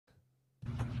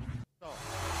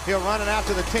He'll run it out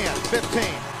to the 10, 15,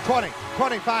 20,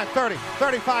 25, 30,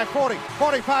 35, 40,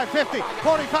 45, 50,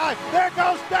 45. There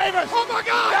goes Davis. Oh, my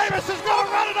God. Davis is going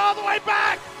to run it all the way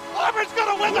back. Auburn's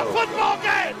going to win the football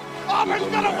game. Auburn's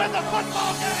going to win the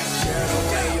football game.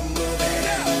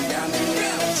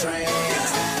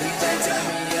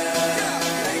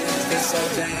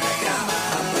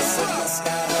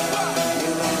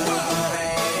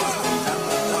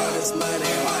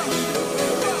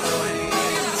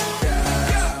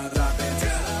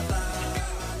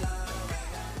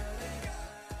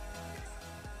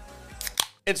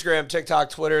 Instagram, TikTok,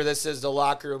 Twitter. This is the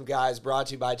Locker Room Guys, brought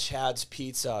to you by Chad's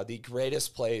Pizza, the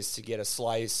greatest place to get a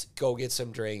slice, go get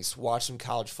some drinks, watch some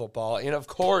college football, and of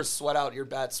course, sweat out your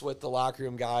bets with the Locker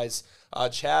Room Guys.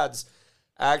 Chad's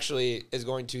actually is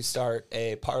going to start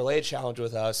a parlay challenge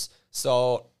with us.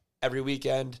 So every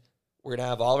weekend, we're going to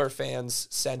have all of our fans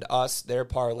send us their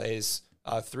parlays,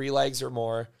 3 legs or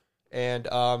more. And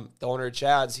the owner of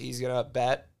Chad's, he's going to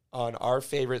bet on our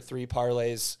favorite 3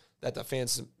 parlays that the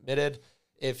fans submitted.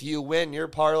 If you win your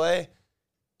parlay,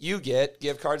 you get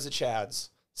gift cards to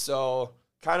Chad's. So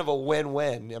kind of a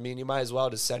win-win. I mean, you might as well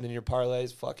just send in your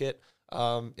parlays. Fuck it.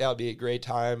 Yeah, it'll be a great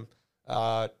time.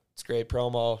 It's a great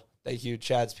promo. Thank you,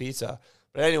 Chad's Pizza.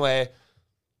 But anyway,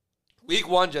 week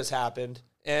 1 just happened,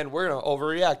 and we're going to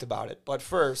overreact about it. But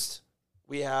first,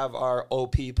 we have our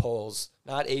OP polls.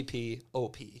 Not AP,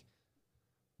 OP.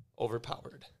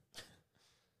 Overpowered.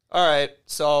 All right,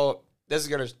 so this is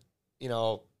going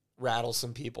to, rattle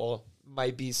some people.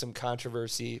 Might be some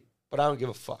controversy, but I don't give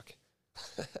a fuck.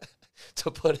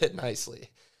 To put it nicely.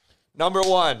 Number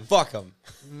 1. Fuck them.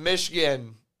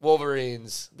 Michigan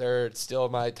Wolverines. They're still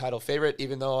my title favorite,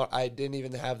 even though I didn't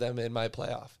even have them in my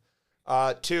playoff.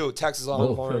 2, Texas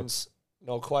Longhorns.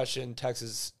 No question.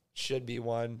 Texas should be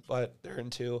 1, but they're in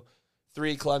 2.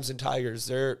 3, Clemson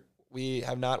Tigers. We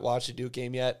have not watched a Duke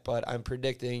game yet, but I'm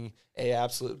predicting a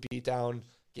absolute beatdown.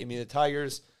 Give me the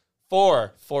Tigers.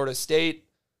 4, Florida State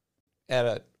at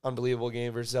an unbelievable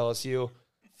game versus LSU.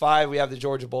 5, we have the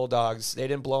Georgia Bulldogs. They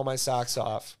didn't blow my socks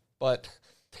off, but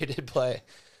they did play.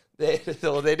 They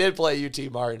did play UT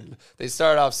Martin. They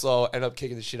started off slow, ended up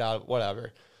kicking the shit out of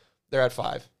whatever. They're at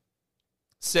 5.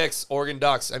 6, Oregon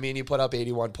Ducks. I mean, you put up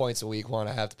 81 points in week 1.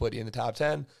 I have to put you in the top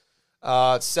 10.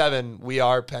 7, we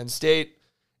are Penn State.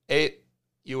 8,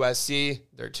 USC.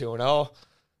 They're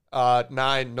 2-0.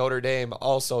 9, Notre Dame,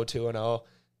 also 2-0.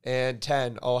 And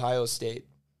 10, Ohio State.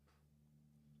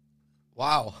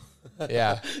 Wow.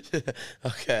 Yeah.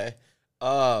 Okay.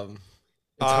 It's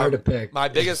hard to pick. My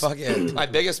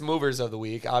biggest movers of the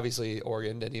week, obviously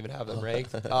Oregon didn't even have them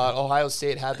ranked. Ohio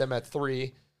State had them at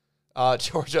 3.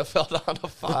 Georgia fell down to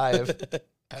 5.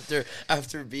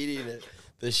 after beating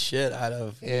the shit out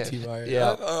of UT Martin.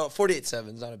 Yeah.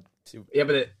 48-7 is not a too. Yeah,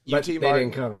 but they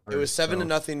didn't cover. It was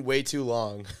 7-0, way too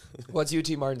long. What's UT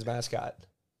Martin's mascot?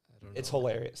 It's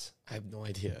hilarious. I have no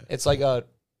idea. It's like a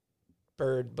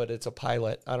bird, but it's a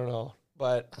pilot. I don't know.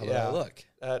 But yeah, look.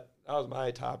 That was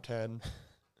my top 10.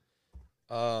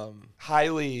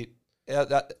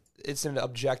 It's an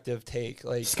objective take.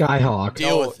 Like Skyhawk.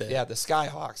 Deal with it. Yeah, the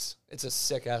Skyhawks. It's a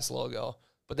sick ass logo.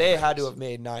 But they had to have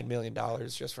made $9 million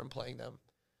just from playing them.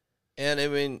 And I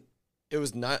mean, it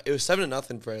was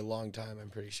 7-0 for a long time, I'm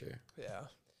pretty sure. Yeah.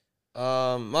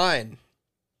 Mine.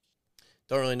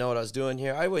 Don't really know what I was doing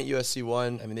here. I went USC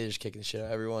 1. I mean, they're just kicking the shit out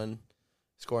of everyone.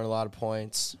 Scoring a lot of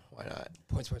points. Why not?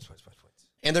 Points.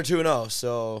 And they're 2-0,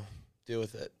 so deal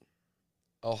with it.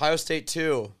 Ohio State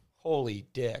 2. Holy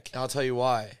dick. And I'll tell you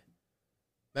why.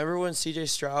 Remember when C.J.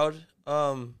 Stroud,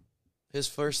 his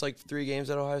first 3 games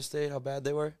at Ohio State, how bad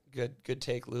they were? Good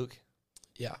take, Luke.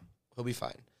 Yeah, he'll be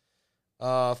fine.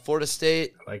 Florida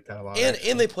State. I like that a lot.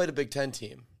 And they played a Big Ten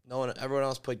team. Everyone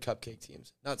else played cupcake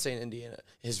teams. Not saying Indiana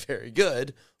is very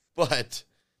good, but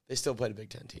they still played a Big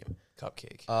Ten team.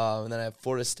 Cupcake. And then I have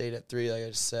Florida State at 3, like I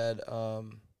just said.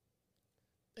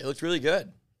 They looked really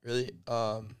good. Really.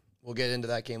 We'll get into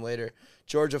that game later.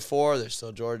 Georgia 4, they're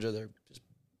still Georgia. They're just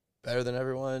better than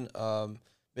everyone.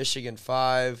 Michigan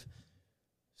 5.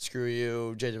 Screw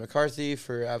you, J.J. McCarthy,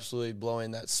 for absolutely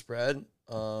blowing that spread.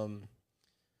 Penn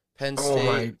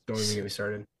State. Don't even get me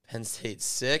started. Penn State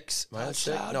 6. Penn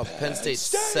State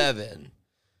 7.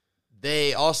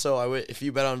 They also, if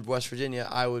you bet on West Virginia,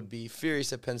 I would be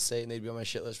furious at Penn State, and they'd be on my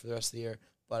shit list for the rest of the year.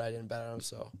 But I didn't bet on them,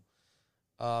 so.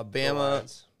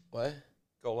 Bama. What?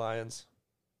 Go Lions.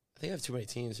 I think I have too many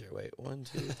teams here. Wait, 1,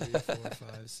 2, 3, 4, 5,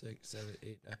 6, 7,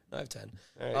 8, 9. No, I have 10.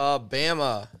 Right.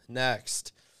 Bama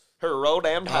next. Her road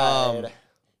and tide.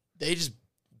 They just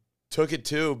took it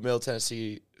to Middle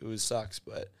Tennessee, who sucks,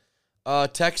 but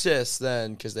Texas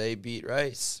then, because they beat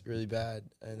Rice really bad,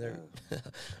 and they're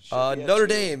Notre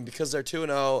Dame because they're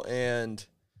 2-0, and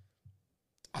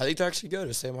I think they're actually good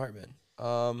with Sam Hartman.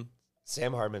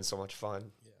 Sam Hartman's so much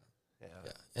fun.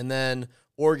 Yeah. And then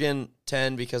Oregon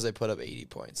 10 because they put up 80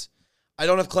 points. I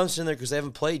don't have Clemson in there because they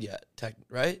haven't played yet,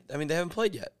 right? I mean, they haven't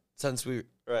played yet since we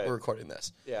were recording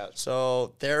this. Yeah.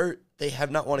 So they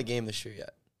have not won a game this year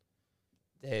yet.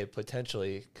 They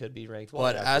potentially could be ranked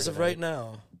one. But as of right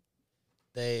now,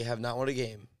 they have not won a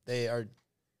game. They are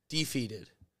defeated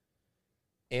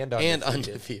and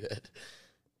undefeated.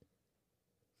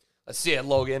 Let's see it,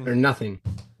 Logan. Or nothing.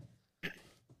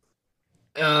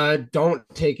 Don't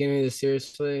take any of this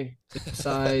seriously.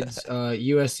 Besides,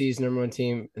 USC's number 1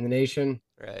 team in the nation.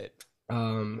 Right.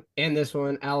 And this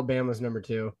one, Alabama's number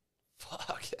 2.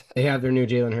 Fuck. They have their new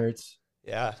Jalen Hurts.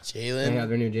 Yeah. They have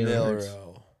their new Jalen Hurts.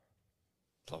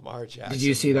 Lamar Jackson. Did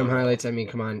you see them highlights? I mean,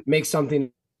 come on. Make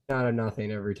something out of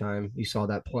nothing every time you saw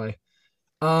that play.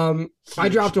 I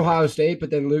dropped Ohio State, but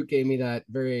then Luke gave me that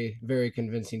very, very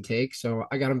convincing take. So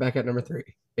I got him back at number 3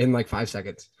 in like 5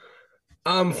 seconds.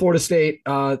 Florida State,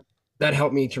 that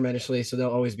helped me tremendously. So they'll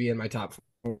always be in my top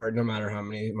 4, no matter how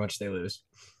much they lose.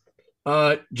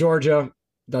 Georgia,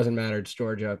 doesn't matter. It's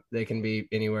Georgia. They can be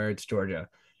anywhere. It's Georgia.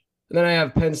 And then I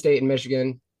have Penn State and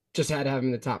Michigan. Just had to have them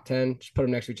in the top 10. Just put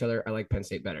them next to each other. I like Penn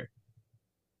State better.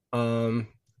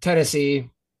 Tennessee,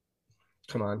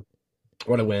 come on.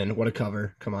 What a win. What a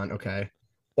cover. Come on. Okay.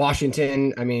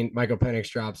 Washington, I mean, Michael Penix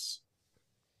drops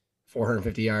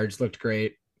 450 yards. Looked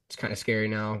great. It's kind of scary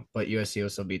now, but USC will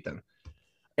still beat them.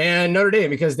 And Notre Dame,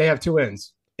 because they have 2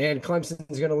 wins. And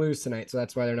Clemson's going to lose tonight, so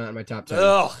that's why they're not in my top 10.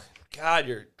 Oh, God,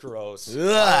 you're gross.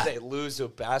 Why did they lose to a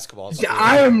basketball team?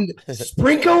 I am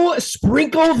sprinkle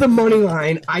the money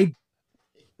line.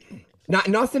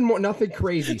 Nothing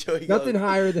crazy. Nothing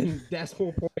higher than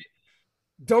decimal point.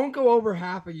 Don't go over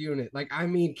half a unit. Like, I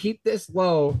mean, keep this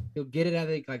low. You'll get it, I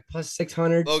think, like plus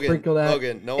 600. Sprinkle that.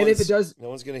 Logan, no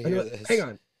one's going to hear this. Hang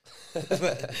on.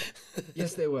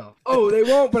 Yes, they will. Oh, they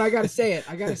won't, but I got to say it.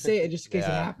 Just in case it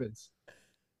happens.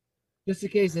 Just in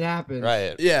case it happens.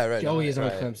 Right. Yeah, right. Joey is on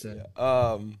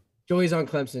Clemson. Joey's on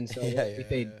Clemson, so we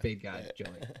fade guy, Joey.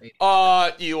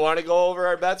 You want to go over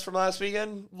our bets from last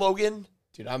weekend, Logan?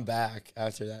 Dude, I'm back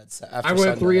after that. I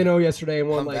went 3-0 yesterday and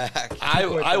won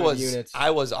I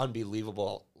was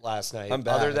unbelievable last night. I'm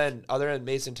back. Other than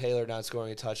Mason Taylor not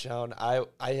scoring a touchdown, I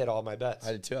hit all my bets.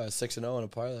 I did too. I was 6-0 in a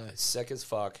parlay. Sick as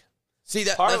fuck. See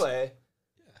that parlay?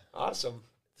 Awesome.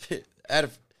 It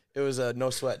was a no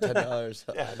sweat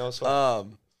 $10. Yeah, no sweat.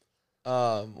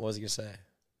 What was I gonna say?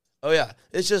 Oh yeah,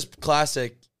 it's just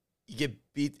classic. You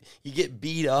get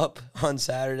beat up on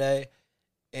Saturday,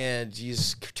 and you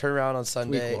just turn around on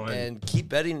Sunday and keep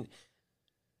betting,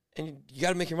 and you got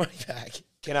to make your money back.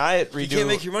 Can I redo? You can't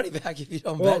make your money back if you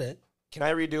don't bet it. Can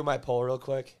I redo my poll real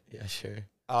quick? Yeah, sure.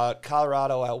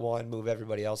 Colorado at 1, move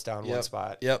everybody else down 1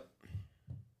 spot. Yep.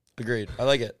 Agreed. I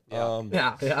like it.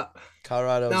 Yeah.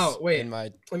 Colorado's in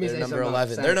my number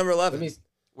 11. They're number 11.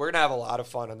 We're going to have a lot of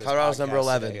fun on this Colorado's number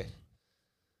 11. Today.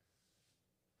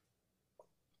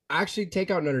 Actually,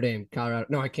 take out Notre Dame. Colorado.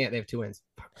 No, I can't. They have 2 wins.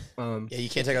 Yeah, you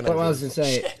can't take out Notre Dame. What I was going to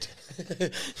say.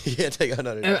 You can't take out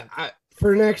Notre Dame.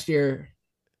 For next year,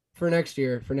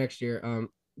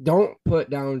 don't put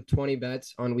down 20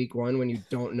 bets on week 1 when you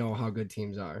don't know how good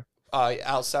teams are.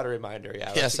 I'll set a reminder.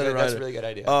 Yeah, that's a really good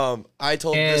idea. I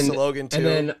told this to Logan too. And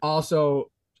then also,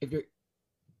 if you're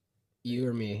you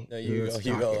or me, no, you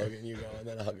go, Logan, you go, and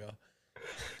then I'll go.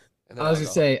 I was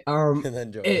gonna say, and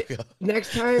then Joe will go.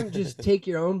 Next time, just take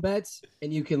your own bets,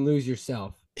 and you can lose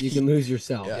yourself.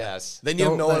 Yeah. Yes. Then you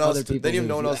have no one else. Then you have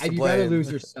no one else to blame. You gotta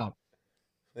lose yourself.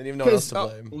 Then you have no one else to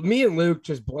blame. Me and Luke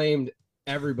just blamed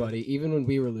everybody, even when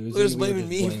we were losing. He was blaming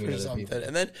me for something. People.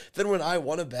 And then when I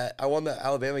won a bet, I won the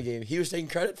Alabama game. He was taking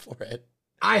credit for it.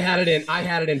 I had it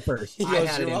in first. He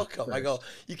goes, "You're welcome." I go,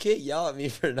 "You can't yell at me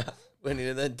for not winning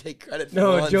and then take credit for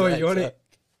no, Joey, you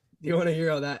want to hear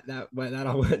how that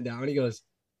all went down? He goes,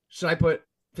 "Should I put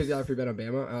 $50 free bet on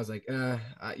Bama?" I was like,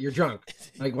 "You're drunk.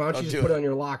 Like, why don't you just put it on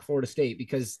your lock, Florida State,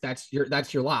 because that's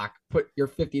your lock. Put your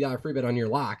 $50 free bet on your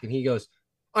lock." And he goes,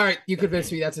 "All right, you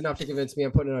convinced me. That's enough to convince me.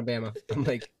 I'm putting it on Bama." I'm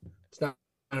like, "It's not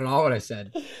at all what I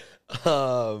said."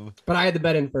 But I had the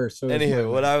bet in first. So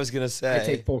anywho, what I was gonna say, I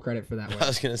take full credit for that. What I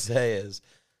was gonna say is,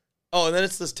 and then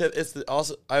it's this tip.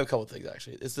 Also, I have a couple of things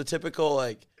actually. It's the typical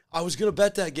like, I was gonna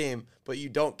bet that game, but you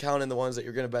don't count in the ones that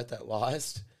you're gonna bet that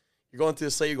lost. You're going through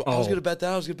the slate. You go, I was gonna bet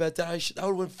that. I was gonna bet that. I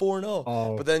would have went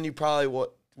 4-0. But then you probably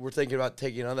were thinking about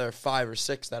taking another 5 or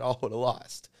 6 that all would have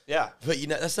lost. Yeah, but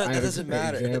that doesn't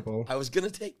matter. I was gonna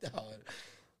take that one.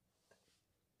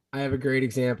 I have a great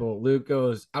example. Luke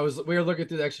goes, we were looking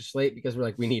through the extra slate because we're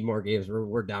like, we need more games.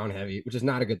 We're down heavy, which is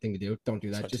not a good thing to do. Don't do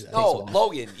that. Just takes a No, while.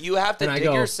 Logan, you have to dig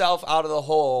yourself out of the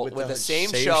hole with the same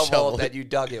shovel that you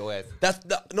dug it with.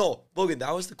 No, Logan,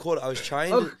 that was the quote I was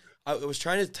trying to. I was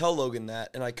trying to tell Logan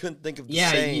that, and I couldn't think of the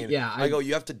saying. I go,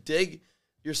 you have to dig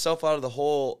yourself out of the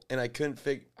hole, and I couldn't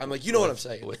figure. I'm like, you know what I'm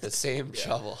saying? With the same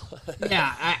shovel.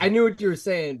 Yeah, I knew what you were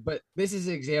saying, but this is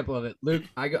an example of it. Luke,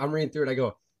 I'm reading through it. I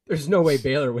go, there's no way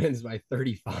Baylor wins by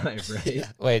 35, right? Yeah.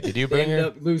 Wait, did you bring They end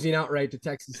up losing outright to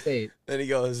Texas State. Then he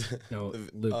goes, No,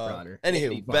 Luke Bronner.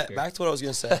 Anywho, back to what I was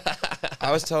going to say.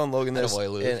 I was telling Logan this.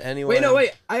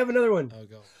 Wait. I have another one. Oh,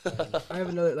 go. I have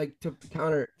another, like, to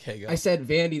counter. Okay, go. I said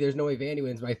Vandy, there's no way Vandy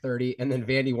wins by 30, and then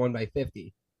Vandy won by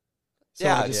 50.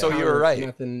 So you were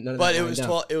right. But it was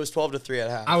 12. It was 12-3 at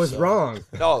half. I was wrong.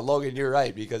 No, Logan, you're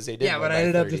right because they did. Yeah, but I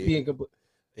ended up just being complete.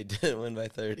 They didn't win by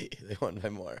 30. They won by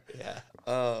more. Yeah.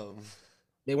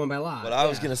 They won by a lot. What I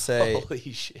was gonna say. Holy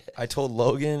shit! I told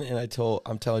Logan and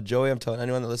I'm telling Joey. I'm telling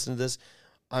anyone that listens to this.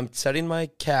 I'm setting my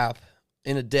cap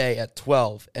in a day at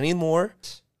 12. Any more,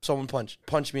 someone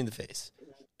punch me in the face.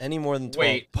 Any more than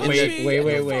 12. Wait.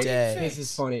 This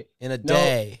is funny. In a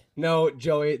day. No,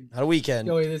 Joey. Not a weekend.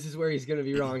 Joey, this is where he's gonna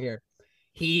be wrong here.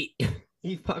 He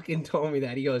fucking told me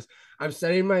that. He goes, I'm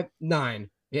setting my 9.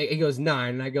 He goes 9,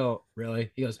 and I go, really?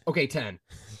 He goes, okay, 10.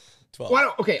 12. Why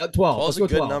don't, okay, 12. Let's go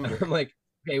 12. Number. I'm like,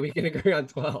 okay, we can agree on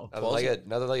 12.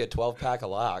 Another 12-pack of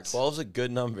locks. 12 is a good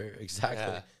number,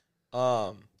 exactly.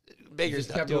 Yeah. Baker's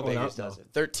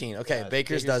doesn't. 13. Okay,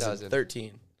 Baker's doesn't.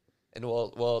 13. And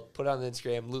we'll put it on the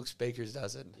Instagram. Luke's Baker's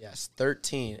doesn't. Yes,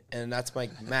 13, and that's my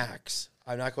max.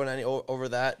 I'm not going any over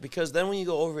that because then when you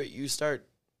go over it, you start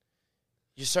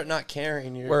not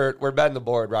caring. We're betting the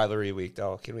board rivalry week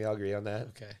though. Can we all agree on that?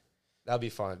 Okay, that'll be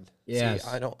fun. Yeah,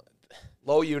 I don't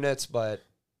low units, but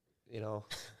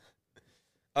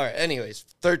All right. Anyways,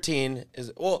 13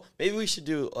 is maybe we should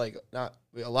do like not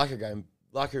a locker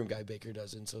room guy Baker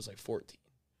doesn't, so it's like 14.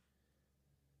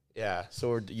 Yeah. So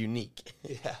we're unique.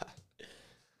 Yeah.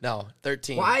 No,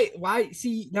 13. Why?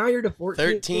 See, now you're to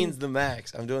 14. 13's the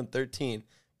max. I'm doing 13.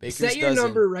 Baker's set your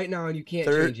number right now, and you can't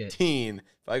change it. 13.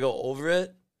 If I go over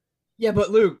it. Yeah, but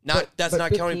Luke. That's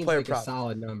not counting player like props. A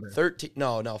solid number. 13.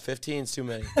 No, 15 is too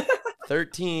many.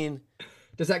 13.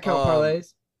 Does that count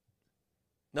parlays?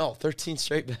 No, 13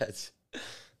 straight bets.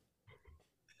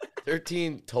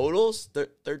 13 totals.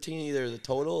 13 either the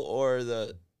total or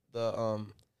the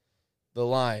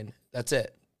line. That's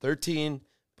it. 13.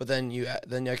 But then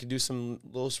I could do some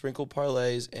little sprinkle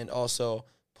parlays and also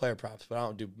player props. But I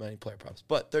don't do many player props.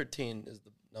 But 13 is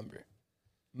the number.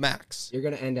 Max. You're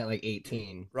gonna end at like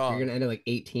 18. Wrong. You're gonna end at like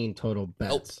 18 total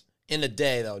bets. Nope. In a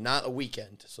day though, not a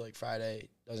weekend. So like Friday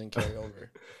doesn't carry over.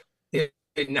 Okay.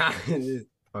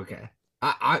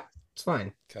 It's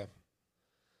fine. Okay.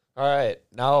 All right.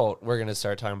 Now we're gonna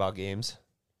start talking about games.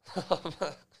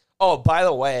 Oh, by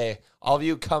the way, all of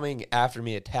you coming after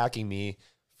me, attacking me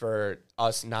for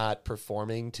us not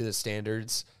performing to the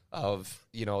standards of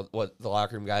what the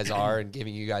locker room guys are and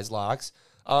giving you guys locks.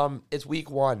 It's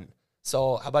week 1.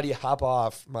 So how about you hop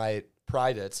off my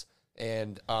privates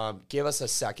and give us a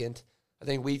second? I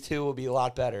think week 2 will be a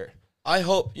lot better. I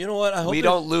hope, you know what? I hope we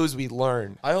don't lose, we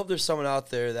learn. I hope there's someone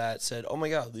out there that said, oh my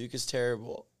God, Luke is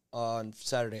terrible on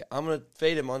Saturday. I'm going to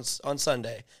fade him on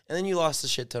Sunday. And then you lost a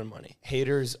shit ton of money.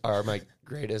 Haters are my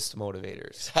greatest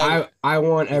motivators. I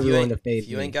want everyone to fade me. If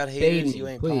you ain't got haters, you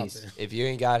ain't popping. If you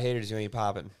ain't got haters, you ain't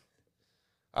popping.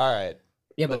 All right.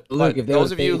 Yeah, but look, if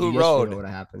those of you who rode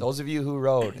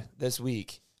this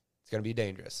week, it's going to be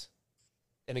dangerous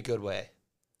in a good way.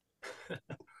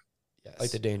 Yes.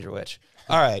 Like the Danger Witch.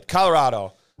 All right,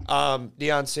 Colorado.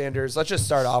 Deion Sanders. Let's just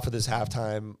start off with his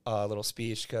halftime little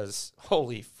speech because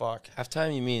holy fuck.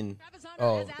 Halftime, you mean?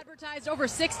 Has advertised over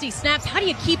 60 snaps. How do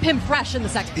you keep him fresh in the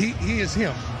second? He is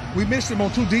him. We missed him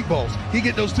on 2 deep balls. He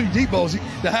get those 2 deep balls.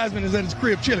 The Heisman is at his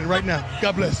crib chilling right now.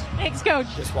 God bless. Thanks, Coach.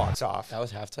 Just walks off. That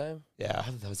was halftime? Yeah. I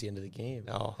thought that was the end of the game.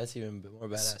 No. That's even more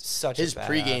badass. His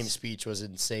pregame speech was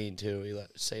insane, too.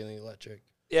 Sailing electric.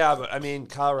 Yeah, but I mean,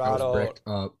 Colorado,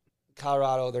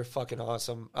 they're fucking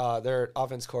awesome. Their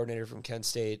offense coordinator from Kent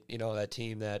State, that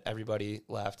team that everybody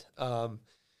left.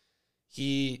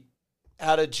 He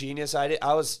had a genius idea.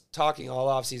 I was talking all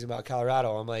offseason about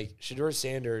Colorado. I'm like, Shedeur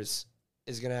Sanders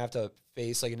is going to have to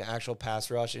face like an actual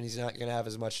pass rush, and he's not going to have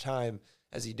as much time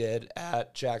as he did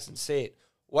at Jackson State.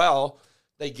 Well,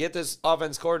 they get this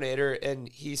offense coordinator, and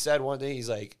he said one thing. He's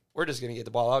like, we're just going to get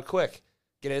the ball out quick,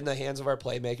 get it in the hands of our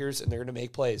playmakers, and they're going to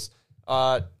make plays.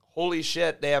 Holy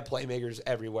shit, they have playmakers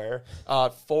everywhere.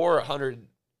 400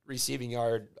 receiving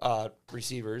yard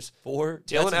receivers. 4?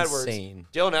 Dylan That's Edwards. insane.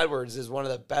 Dylan Edwards is one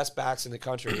of the best backs in the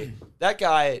country. That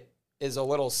guy is a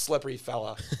little slippery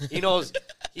fella. He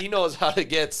knows how to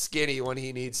get skinny when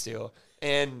he needs to.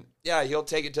 And yeah, he'll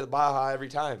take it to the Baja every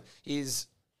time. He's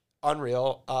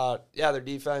unreal. Yeah, their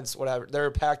defense, whatever. They're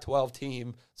a Pac-12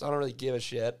 team, so I don't really give a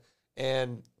shit.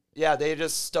 And yeah, they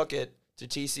just stuck it to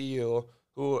TCU,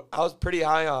 who I was pretty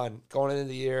high on going into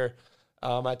the year.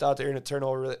 I thought they were going to turn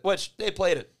over, which they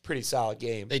played a pretty solid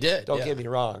game. They did. Don't get me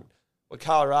wrong. With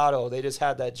Colorado, they just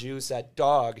had that juice, that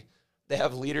dog. They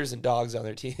have leaders and dogs on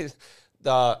their team.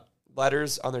 The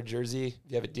letters on their jersey,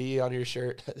 if you have a D on your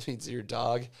shirt, that means you're a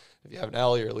dog. If you have an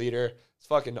L, you're a leader. It's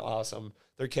fucking awesome.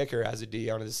 Their kicker has a D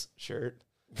on his shirt.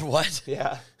 What?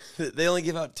 Yeah. They only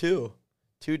give out 2.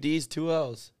 2 Ds, 2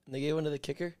 Ls. And they gave one to the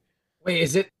kicker? Wait,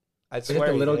 is it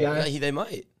swear the little he did. guy? Yeah, they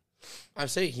might. I'm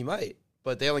saying he might.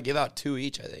 But they only give out 2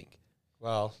 each, I think.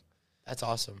 Well, That's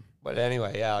awesome. but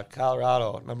anyway, yeah,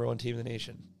 Colorado, number 1 team in the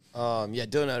nation. Yeah,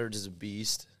 Dylan Edwards is a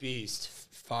beast. Beast.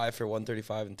 5 for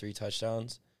 135 and 3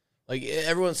 touchdowns. Like,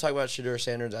 everyone's talking about Shedeur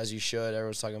Sanders, as you should.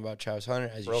 Everyone's talking about Travis Hunter,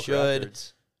 as you Broke should.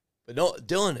 records. But no,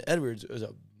 Dylan Edwards is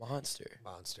a monster.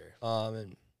 Monster.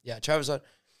 And yeah, Travis Hunter,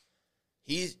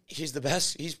 he's the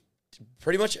best. He's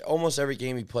pretty much almost every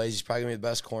game he plays, he's probably gonna be the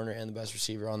best corner and the best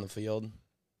receiver on the field.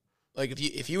 Like,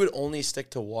 if you would only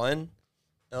stick to one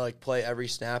and like play every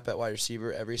snap at wide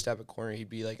receiver, every snap at corner, he'd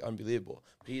be like unbelievable.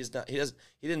 But he's not. He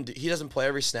doesn't play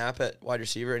every snap at wide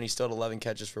receiver, and he still had 11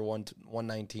 catches for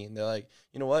 119. They're like,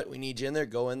 you know what? We need you in there.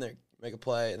 Go in there, make a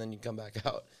play, and then you come back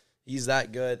out. He's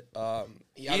that good.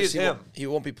 He is him. He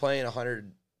won't be playing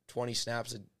 120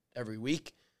 snaps every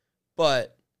week,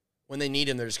 but when they need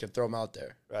him, they're just gonna throw him out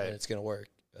there, Right. And it's gonna work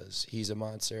because he's a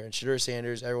monster. And Shedeur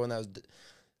Sanders, everyone that was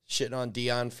shitting on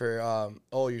Dion for,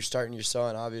 you're starting your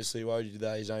son. Obviously, why would you do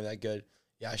that? He's not even that good.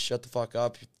 Yeah, shut the fuck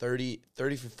up. 38,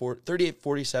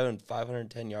 47,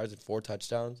 510 yards and 4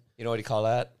 touchdowns. You know what you call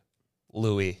that?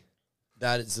 Louis.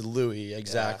 That is Louis,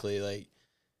 exactly. Like,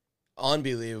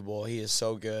 unbelievable. He is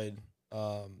so good.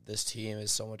 This team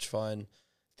is so much fun.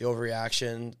 The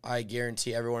overreaction, I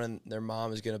guarantee everyone and their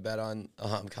mom is going to bet on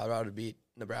Colorado to beat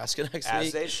Nebraska next week.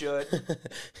 As they should.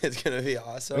 It's going to be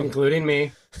awesome. Including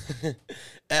me.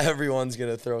 Everyone's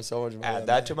going to throw so much money on Add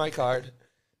that to my card.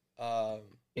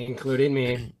 Including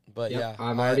me. But Yep, yeah,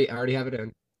 I already have it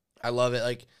in. I love it.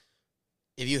 Like,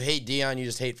 if you hate Dion, you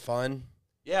just hate fun.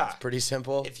 Yeah. Pretty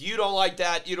simple. If you don't like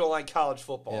that, you don't like college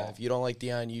football. Yeah, if you don't like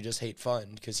Dion, you just hate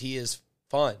fun because he is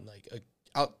fun. Like,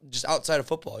 just outside of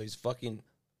football, he's fucking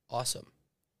awesome.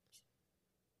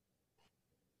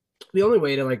 The only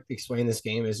way to like explain this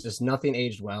game is just nothing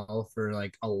aged well for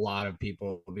like a lot of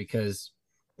people because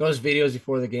those videos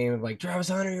before the game of like Travis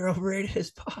Hunter, you're overrated as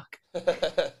fuck.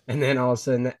 And then all of a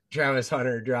sudden Travis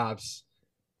Hunter drops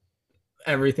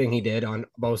everything he did on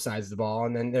both sides of the ball.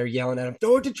 And then they're yelling at him,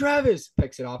 throw it to Travis,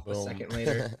 picks it off a second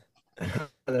later.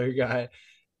 Another guy.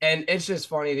 And it's just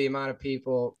funny the amount of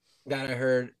people that I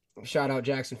heard. Shout out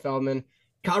Jackson Feldman.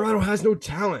 Colorado has no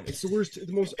talent. It's the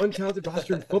most untalented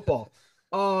roster in football.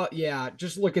 Yeah,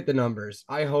 just look at the numbers.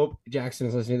 I hope Jackson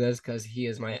is listening to this because he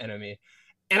is my enemy.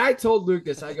 And I told Luke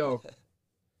this. I go,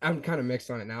 I'm kind of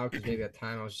mixed on it now because maybe at the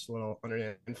time I was just a little under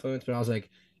the influence, but I was like,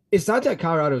 it's not that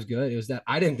Colorado's good. It was that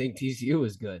I didn't think TCU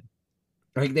was good.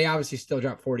 Like, they obviously still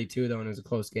dropped 42, though, and it was a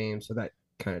close game, so that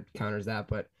kind of counters that.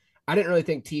 But I didn't really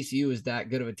think TCU was that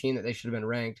good of a team that they should have been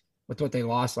ranked with what they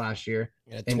lost last year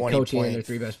and coaching their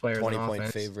 3 best players on offense.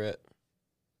 20-point favorite.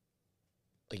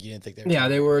 Like, you didn't think they were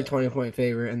they were a 20-point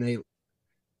favorite, and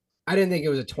I didn't think it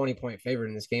was a 20-point favorite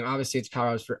in this game. Obviously, it's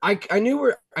Colorado's first. I know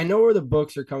where the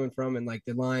books are coming from and like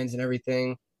the lines and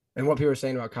everything and what people were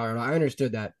saying about Colorado. I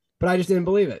understood that, but I just didn't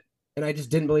believe it, and I just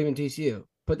didn't believe in TCU.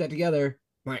 Put that together,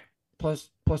 my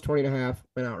plus 20.5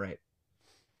 went out right.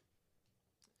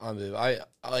 Unbelievable.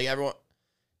 I like everyone.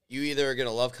 You either are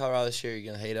gonna love Colorado this year, or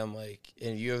you're gonna hate them. Like,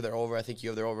 and you have their over. I think you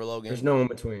have their over, Logan. There's no in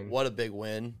between. What a big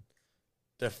win!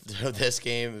 This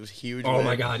game, it was a huge. Oh win.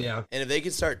 my god, yeah. And if they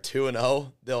can start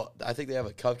 2-0, I think they have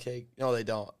a cupcake. No, they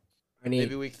don't.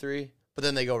 Maybe week 3, but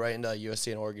then they go right into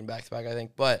USC and Oregon back to back. I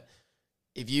think. But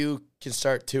if you can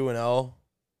start 2-0,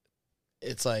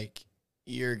 it's like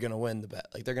you're gonna win the bet.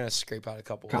 Like, they're gonna scrape out a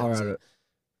couple. Colorado.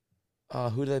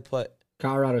 Wins. Who do they play?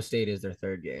 Colorado State is their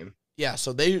 3rd game. Yeah,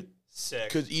 so they Sick.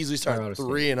 could easily start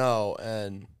 3-0,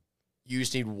 and you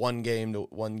just need one game the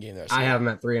rest. I have them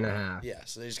at 3.5. Yeah,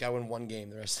 so they just got to win one game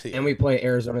the rest of the year. And we play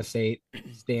Arizona State,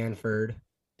 Stanford.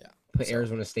 Yeah,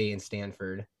 Arizona State and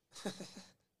Stanford.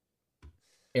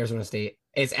 Arizona State.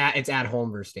 It's at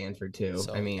home versus Stanford too.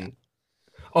 So, I mean,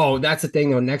 oh, that's the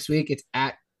thing though. Next week it's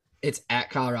at it's at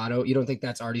Colorado. You don't think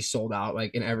that's already sold out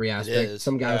like in every aspect? is,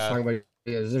 Some guy was yeah. talking about it.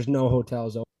 There's no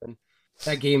hotels open.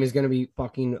 That game is going to be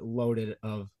fucking loaded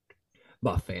of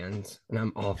Buff fans, and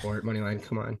I'm all for it. Moneyline,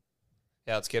 come on.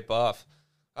 Yeah, let's get Buff.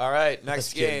 All right, next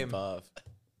Let's get game. Buff.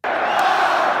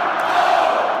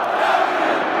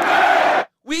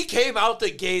 We came out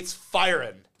the gates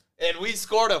firing, and we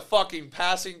scored a fucking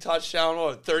passing touchdown,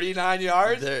 what, 39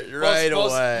 yards? Right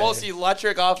away. Most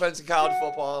electric offense in college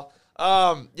football.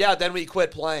 Yeah, then we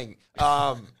quit playing.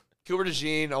 Cooper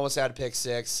DeJean almost had a pick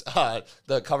six.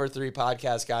 The Cover 3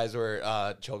 podcast guys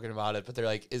were joking about it, but they're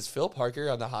like, is Phil Parker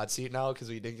on the hot seat now because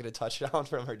we didn't get a touchdown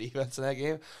from our defense in that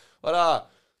game? But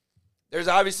there's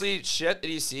obviously shit that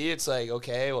you see. It's like,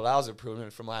 okay, well, that was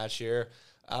improvement from last year.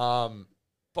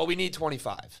 But we need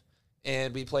 25.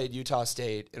 And we played Utah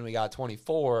State, and we got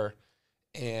 24,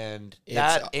 and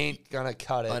that ain't going to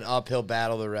cut it. An uphill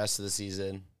battle the rest of the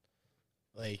season.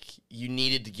 Like, you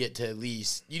needed to get to at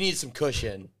least – you needed some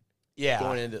cushion. Yeah.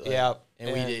 Going into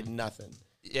and we did nothing.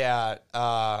 Yeah.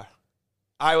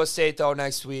 Iowa State, though,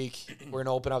 next week, we're going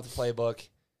to open up the playbook.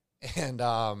 And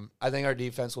I think our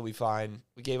defense will be fine.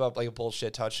 We gave up like a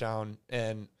bullshit touchdown,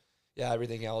 and yeah,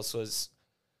 everything else was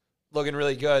looking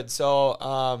really good. So,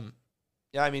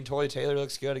 yeah, I mean, Tory Taylor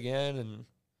looks good again, and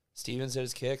Stevens hit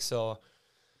his kick. So,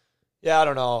 yeah, I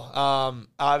don't know.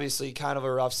 Obviously, kind of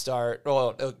a rough start.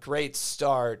 Well, a great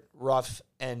start, rough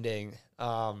ending.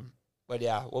 But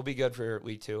yeah, we'll be good for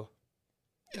week 2.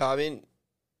 Yeah, I mean,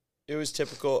 it was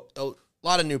typical. A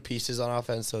lot of new pieces on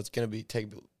offense, so it's going to be take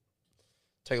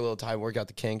a little time to work out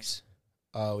the kinks,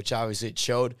 which obviously it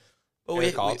showed. But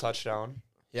we call touchdown.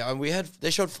 Yeah, and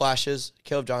they showed flashes.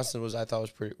 Caleb Johnson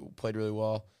played really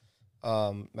well.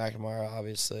 McNamara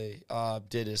obviously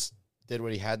did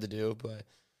what he had to do, but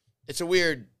it's a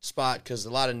weird spot because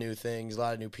a lot of new things, a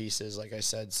lot of new pieces, like I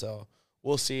said. So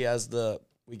we'll see as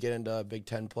we get into Big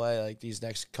Ten play, like these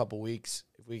next couple weeks,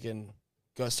 if we can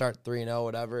go start 3-0,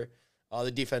 whatever.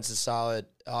 The defense is solid.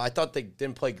 I thought they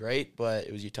didn't play great, but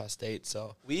it was Utah State.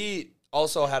 So we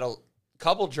also had a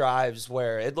couple drives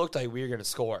where it looked like we were going to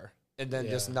score, and then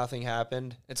just nothing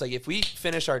happened. It's like if we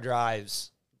finish our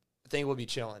drives, I think we'll be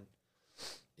chilling.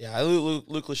 Yeah,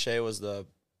 Luke Lachey was the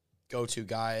go-to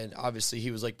guy, and obviously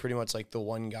he was like pretty much like the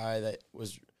one guy that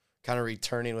was kind of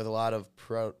returning with a lot of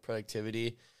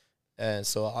productivity, and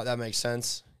so that makes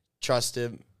sense. Trust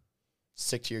him,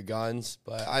 stick to your guns,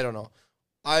 but I don't know.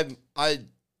 I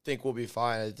think we'll be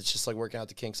fine. It's just like working out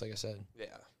the kinks, like I said. Yeah.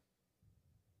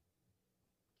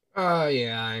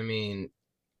 Yeah, I mean,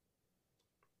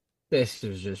 this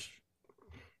is just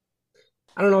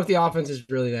 – I don't know if the offense is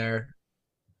really there.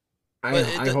 I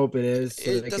hope it is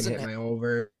so that I can hit my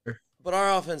over. But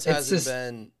our offense hasn't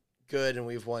been good, and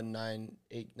we've won 9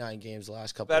 games the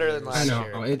last couple of years. Better than last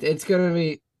year. I know.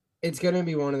 It's gonna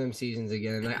be one of them seasons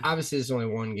again. Like, obviously, it's only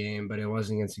one game, but it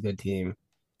wasn't against a good team.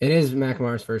 It is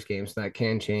McNamara's first game, so that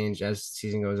can change as the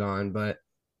season goes on. But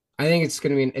I think it's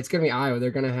gonna be Iowa. They're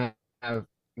gonna have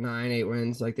 9-8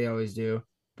 wins like they always do,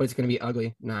 but it's gonna be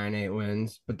ugly 9-8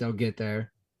 wins. But they'll get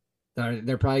there.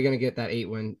 They're probably gonna get that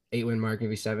 8-win mark,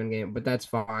 maybe 7 game. But that's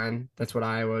fine. That's what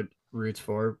Iowa roots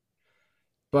for.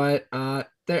 But I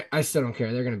still don't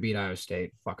care. They're gonna beat Iowa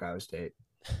State. Fuck Iowa State.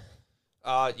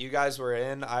 You guys were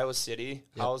in Iowa City.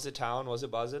 Yep. How was the town? Was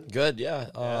it buzzing? Good,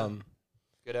 yeah.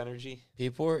 Good energy.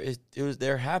 People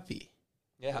they're happy.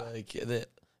 Yeah. Like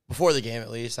before the game, at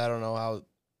least. I don't know how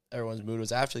everyone's mood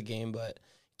was after the game, but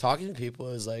talking to people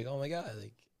is like, oh my god,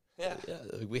 like yeah,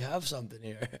 like we have something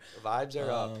here. The vibes are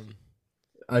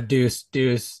up.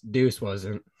 Deuce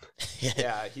wasn't.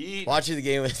 Yeah, he watching the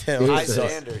game with him. High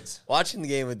standards. Watching the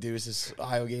game with Deuce,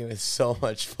 Iowa game is so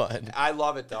much fun. I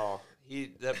love it though.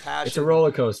 The passion. It's a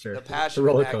roller coaster. The passion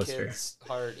in that kid's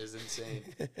heart is insane.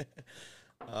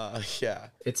 Yeah.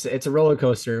 It's a roller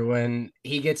coaster when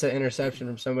he gets an interception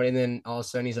from somebody, and then all of a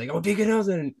sudden he's like, "Oh, Deacon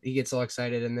Nelson!" And he gets all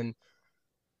excited, and then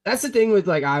that's the thing with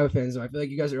like Iowa fans. I feel like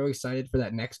you guys are really excited for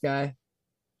that next guy,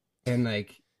 and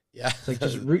like, yeah, it's like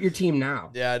just root your team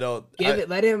now. Yeah, I don't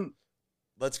let him.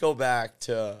 Let's go back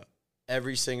to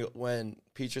when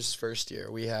Petrus' first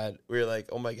year. We were like,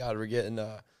 oh my god, we're getting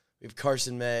we have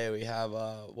Carson May, we have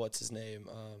what's his name,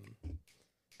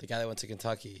 the guy that went to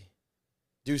Kentucky.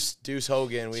 Deuce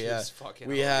Hogan, we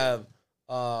have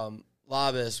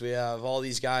Labus, we have all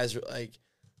these guys like,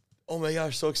 oh my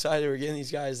gosh, so excited, we're getting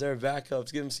these guys, they're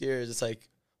backups, give them serious. It's like,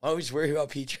 why don't we just worry about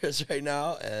Petrus right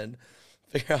now and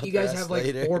figure out you guys have like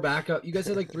later. 4 backups. You guys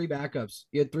had like 3 backups.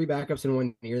 You had 3 backups in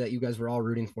 1 year that you guys were all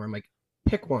rooting for. I'm like,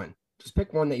 pick one. Just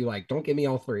pick one that you like. Don't give me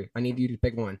all 3. I need you to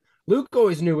pick one. Luke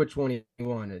always knew which one he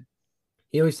wanted.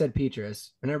 He always said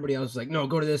Petrus, and everybody else was like, "No,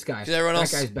 go to this guy. 'Cause everyone That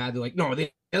else- guy's bad." They're like, "No,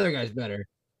 the other guy's better."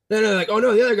 Then they're like, "Oh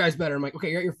no, the other guy's better." I'm like,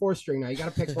 "Okay, you're at your fourth string now. You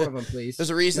got to pick one of them, please." There's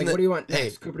a reason Like, that- what do you want hey.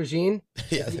 next? Cooper DeJean?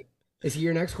 Yeah. Is he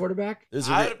your next quarterback? There's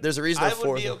a reason I they're would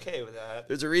fourth. be okay with that.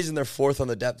 There's a reason they're fourth on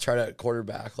the depth chart at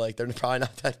quarterback. Like, they're probably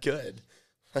not that good.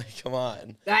 Like, come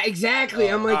on. That exactly.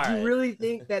 I'm like, do all you right. really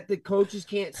think that the coaches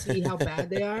can't see how bad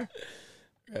they are?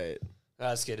 Right.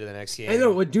 Let's get to the next game. I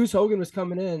know when Deuce Hogan was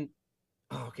coming in.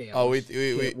 Oh, okay. Oh, we'll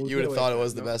you get would have away thought it from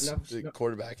was that. the best No.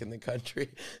 quarterback in the country,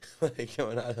 like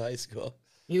coming out of high school.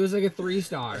 He was like a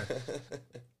 3-star.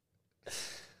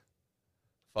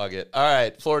 Fuck it. All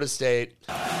right, Florida State.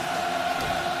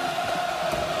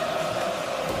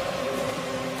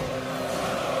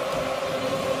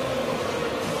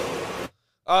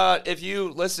 If you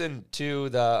listen to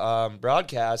the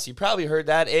broadcast, you probably heard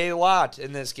that a lot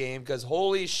in this game because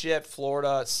holy shit,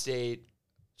 Florida State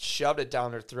shoved it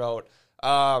down their throat.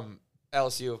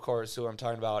 LSU, of course, who I'm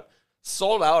talking about,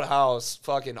 sold out house.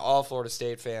 Fucking all Florida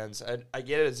State fans. I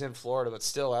get it, it's in Florida, but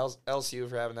still, LSU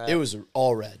for having that. It was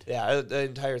all red. Yeah, the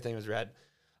entire thing was red.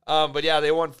 But yeah,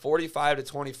 they won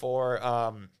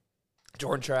 45-24.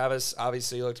 Jordan Travis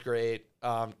obviously looked great.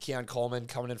 Keon Coleman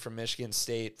coming in from Michigan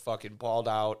State fucking balled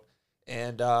out.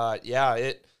 And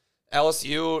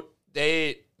LSU,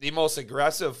 the most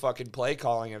aggressive fucking play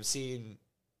calling I've seen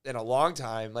in a long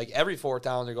time. Like every fourth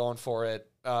down they're going for it.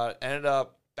 Ended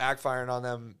up backfiring on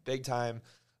them big time.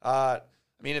 I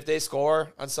mean, if they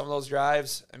score on some of those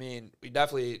drives, I mean, we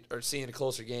definitely are seeing a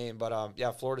closer game. But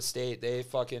yeah, Florida State, they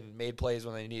fucking made plays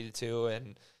when they needed to,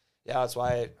 and yeah, that's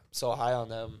why I'm so high on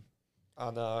them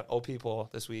on the O people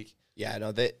this week. Yeah,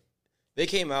 no, they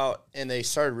came out and they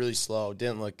started really slow,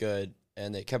 didn't look good,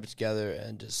 and they kept it together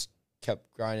and just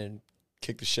kept grinding,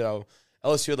 kicked the shit out.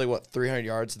 LSU had 300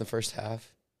 yards in the first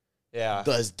half. Yeah,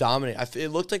 Was dominant. It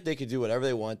looked like they could do whatever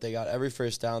they want. They got every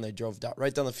first down. They drove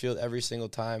right down the field every single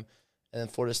time. And then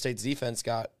Florida State's defense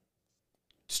got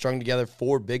strung together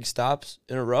 4 big stops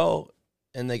in a row,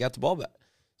 and they got the ball back.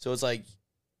 So it's like,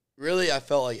 really, I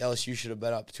felt like LSU should have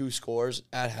bet up 2 scores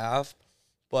at half,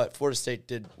 but Florida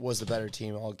State was the better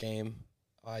team all game.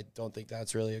 I don't think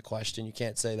that's really a question. You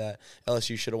can't say that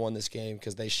LSU should have won this game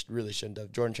because they really shouldn't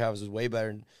have. Jordan Travis was way better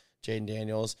than Jaden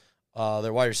Daniels.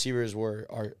 Their wide receivers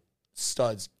are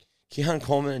studs. Keon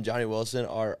Coleman and Johnny Wilson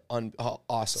are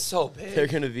awesome. so big.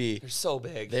 They're so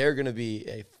big. They're gonna be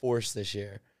a force this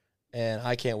year, and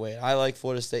I can't wait. I like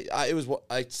Florida State. I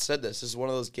said this. This is one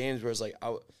of those games where it's like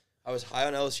I was high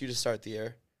on LSU to start the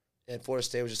year, and Florida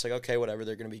State was just like, okay, whatever,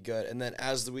 they're gonna be good. And then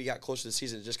as we got closer to the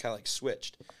season, it just kind of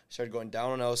switched. I started going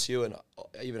down on LSU and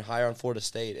even higher on Florida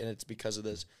State, and it's because of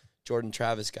this Jordan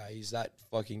Travis guy. He's that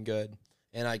fucking good.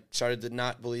 And I started to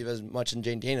not believe as much in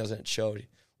Jane Daniels, and it showed.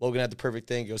 Logan had the perfect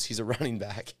thing. He goes, he's a running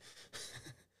back.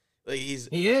 He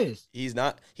is.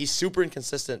 He's super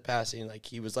inconsistent passing.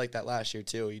 He was like that last year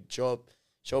too. He'd show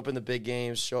up in the big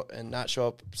games, and not show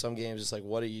up some games. It's like,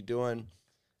 what are you doing?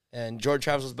 And Jordan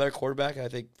Travis was a better quarterback, and I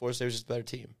think Florida State was just a better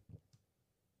team.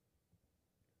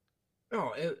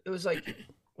 No, it was like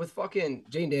with fucking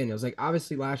Jane Daniels.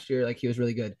 Obviously last year, he was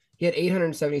really good. He had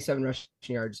 877 rushing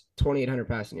yards, 2,800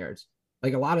 passing yards. A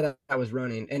lot of that was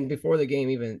running. And before the game,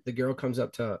 even the girl comes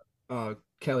up to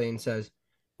Kelly and says,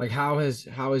 how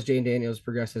has Jane Daniels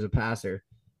progressed as a passer?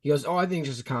 He goes, "Oh, I think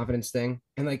it's just a confidence thing."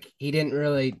 And he didn't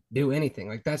really do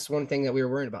anything. That's one thing that we were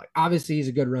worried about. Obviously, he's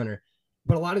a good runner,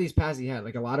 but a lot of these passes he had,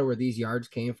 a lot of where these yards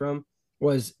came from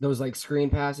was those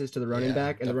screen passes to the running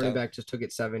back, and the running back just took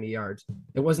it 70 yards.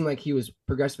 It wasn't like he was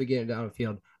progressively getting down the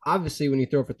field. Obviously, when you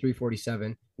throw for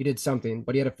 347, you did something,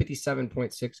 but he had a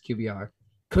 57.6 QBR.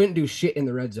 Couldn't do shit in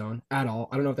the red zone at all.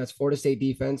 I don't know if that's Florida State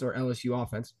defense or LSU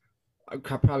offense.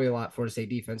 Probably a lot Florida State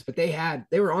defense, but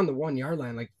they were on the 1 yard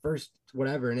line, first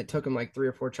whatever, and it took them 3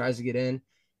 or 4 tries to get in.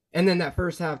 And then that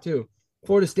first half too,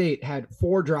 Florida State had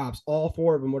 4 drops. All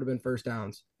 4 of them would have been first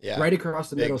downs. Yeah, right across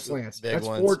the middle slants. That's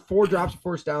ones. four drops,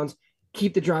 first downs.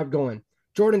 Keep the drive going.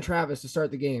 Jordan Travis to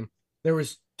start the game. There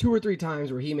was 2 or 3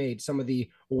 times where he made some of the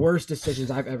worst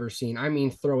decisions I've ever seen. I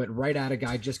mean, throw it right at a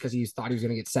guy just because he thought he was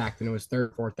going to get sacked and it was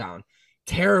 3rd, 4th down.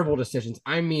 Terrible decisions.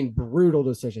 I mean, brutal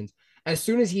decisions. As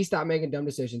soon as he stopped making dumb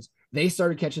decisions, they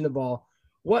started catching the ball.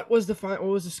 What was the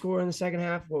score in the second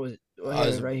half? What was it?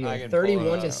 Right here,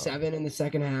 31-7 in the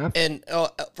second half. And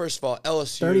first of all,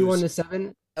 LSU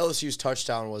 31-7. LSU's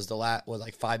touchdown was was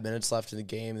 5 minutes left in the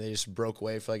game. They just broke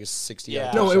away for a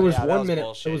 60-yard. Yeah. No, it was that 1 was minute.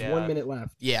 bullshit, It was yeah. 1 minute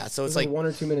left. Yeah, so it's It was 1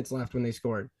 or 2 minutes left when they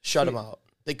scored. shut them out.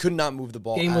 They could not move the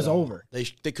ball. Game at was all. over. They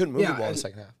couldn't move the ball in and- the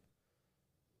second half.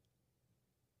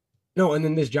 No, and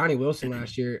then this Johnny Wilson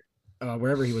last year,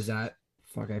 wherever he was at,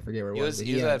 fuck, I forget where it He was. was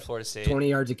had at Florida State. 20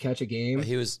 yards a catch a game. But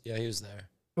he was there.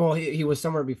 Well, he was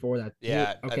somewhere before that.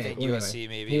 Yeah, okay. I think Well, USC anyway,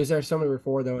 maybe. he was there somewhere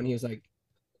before though, and he was like,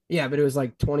 yeah, but it was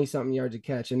like 20 something yards a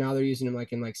catch, and now they're using him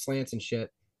like in like slants and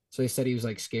shit. So he said he was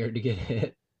like scared to get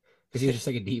hit because he was just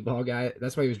like a deep ball guy.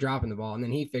 That's why he was dropping the ball, and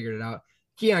then he figured it out.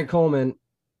 Keon Coleman,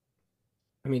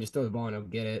 I mean, just throw the ball and he'll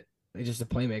get it. He's just a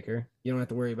playmaker. You don't have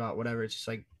to worry about whatever. It's just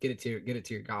like get it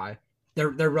to your guy. Their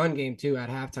run game too at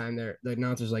halftime. The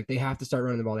announcers like they have to start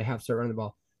running the ball. They have to start running the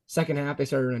ball. Second half they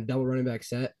started running a double running back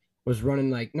set. Was running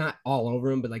like not all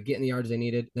over him, but like getting the yards they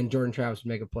needed. Then Jordan Travis would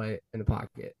make a play in the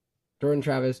pocket. Jordan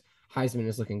Travis, Heisman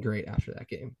is looking great after that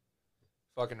game.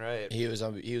 Fucking right. He was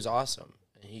awesome.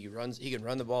 And he can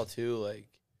run the ball too. Like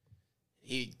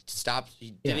he stopped.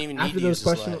 He didn't even need to use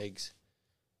his legs.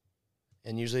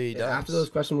 And usually he does. After those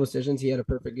questionable decisions, he had a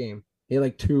perfect game. He had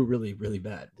like two really, really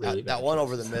bad. That one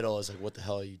over the middle is like, what the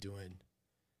hell are you doing?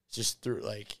 Just through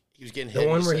like he was getting hit. The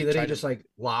one where he literally just like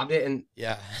lobbed it and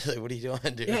yeah, like what are you doing,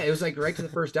 dude? Yeah, it was like right to the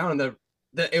first down, and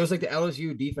it was like the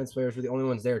LSU defense players were the only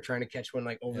ones there trying to catch one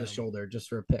like over the shoulder just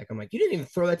for a pick. I'm like, you didn't even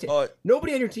throw that.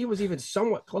 Nobody on your team was even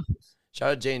somewhat close.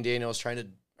 Shout out Jane Daniels trying to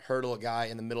hurdle a guy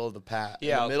in the middle of the path.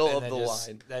 Yeah, in the middle of the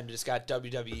line. Then just got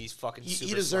WWE's fucking super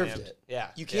he deserved slammed. it. Yeah.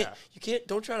 You can't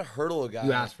don't try to hurdle a guy.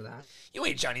 You asked for that. You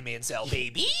ain't Johnny Manziel,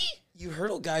 baby. You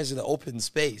hurdle guys in the open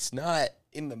space, not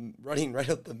in the running right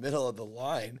up the middle of the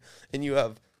line. And you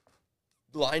have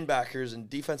linebackers and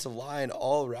defensive line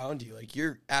all around you. Like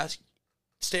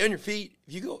stay on your feet.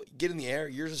 If you go get in the air,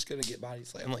 you're just gonna get body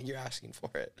slammed. Like you're asking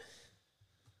for it.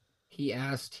 He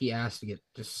asked to get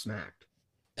just smacked.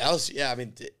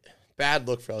 Bad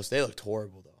look for LSU. They looked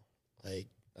horrible though. Like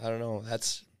I don't know.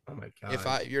 That's oh my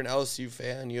god. If you're an LSU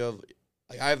fan,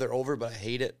 I have their over, but I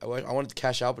hate it. I wanted to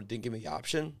cash out, but it didn't give me the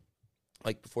option.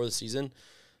 Like before the season,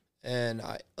 and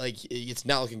it's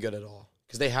not looking good at all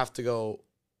because they have to go.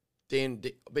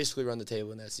 They basically run the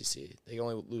table in the SEC. They can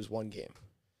only lose one game.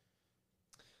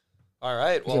 All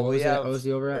right. Well, what was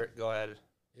the over at? Go ahead.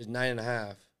 It's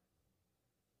 9.5.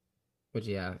 Which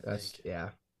that's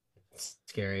it's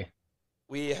scary.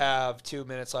 We have 2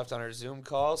 minutes left on our Zoom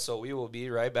call, so we will be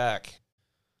right back.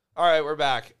 All right, we're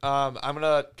back. I'm going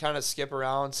to kind of skip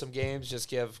around some games, just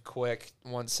give quick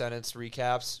one-sentence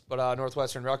recaps. But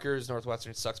Northwestern Rutgers,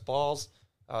 Northwestern sucks balls.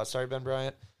 Sorry, Ben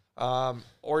Bryant.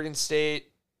 Oregon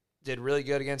State did really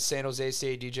good against San Jose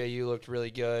State. DJU looked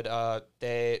really good.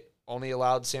 They only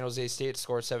allowed San Jose State to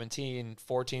score 14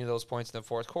 of those points in the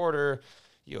fourth quarter.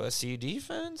 USC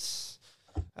defense?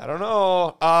 I don't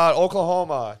know.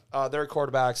 Oklahoma, their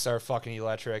quarterbacks are fucking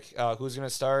electric. Who's going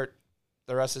to start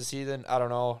the rest of the season? I don't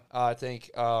know. I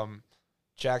think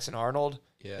Jackson Arnold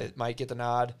might get the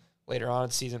nod later on in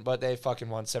the season, but they fucking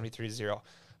won 73-0.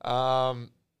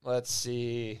 Let's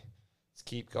see. Let's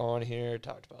keep going here.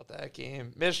 Talked about that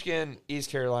game. Michigan, East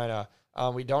Carolina.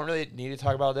 We don't really need to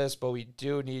talk about this, but we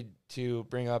do need to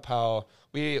bring up how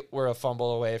we were a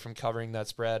fumble away from covering that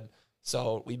spread.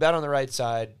 So we bet on the right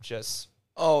side.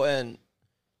 Oh, and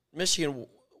Michigan,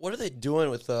 what are they doing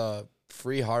with the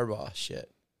free Harbaugh shit?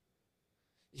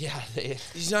 Yeah,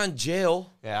 he's not in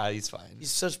jail. Yeah, he's fine. He's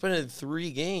suspended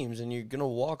 3 games, and you're gonna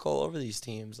walk all over these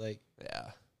teams. Like,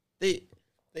 yeah, they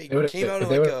came out if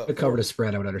of they covered a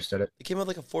spread, I would have understood it. They came out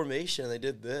like a formation. And they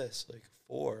did this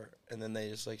 4, and then they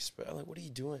just spread. I'm like, what are you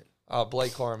doing?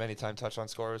 Blake Corum, anytime touchdown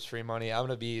score was free money. I'm going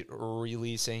to be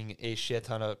releasing a shit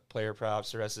ton of player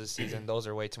props the rest of the season. Those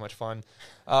are way too much fun.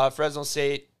 Fresno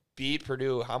State beat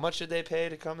Purdue. How much did they pay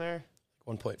to come there?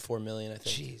 $1.4 million, I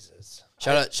think. Jesus.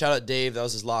 Shout out Dave. That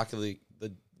was his lock of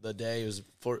the day. It was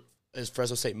for his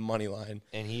Fresno State money line.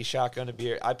 And he shotgunned a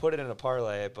beer. I put it in a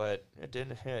parlay, but it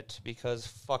didn't hit because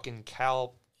fucking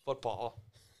Cal football.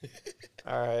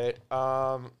 All right.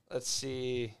 Let's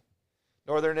see.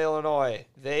 Northern Illinois.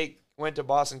 They went to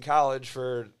Boston College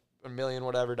for $1 million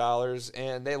whatever,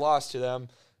 and they lost to them.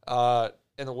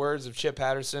 In the words of Chip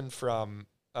Patterson from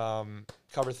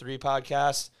Cover 3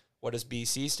 podcast, what does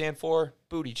BC stand for?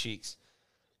 Booty cheeks.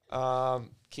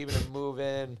 Keeping it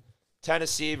moving.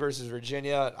 Tennessee versus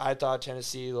Virginia. I thought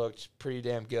Tennessee looked pretty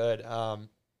damn good.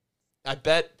 I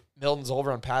bet Milton's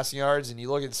over on passing yards, and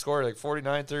you look at the score,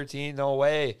 49-13. No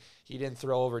way he didn't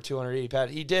throw over 280 pass.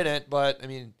 He didn't, but, I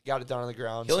mean, got it down on the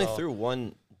ground. He only threw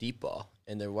one deep ball,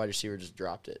 and the wide receiver just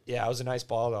dropped it. Yeah, it was a nice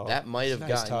ball, though. That might have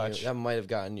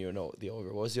gotten you the over.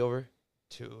 What was the over?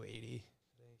 280.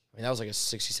 I mean, that was like a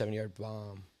 67-yard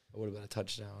bomb. It would have been a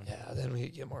touchdown. Yeah, then we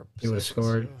could get more. He would have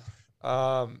scored.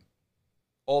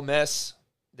 Ole Miss,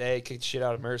 they kicked shit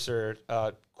out of Mercer.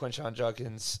 Quinshon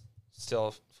Judkins,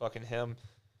 still fucking him.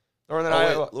 Northern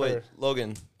Iowa. Wait,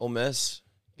 Logan, Ole Miss.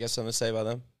 You got something to say about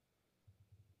them?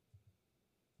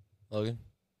 Logan?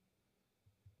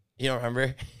 You don't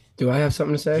remember? Do I have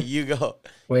something to say? You go.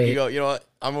 Wait. You go. You know what?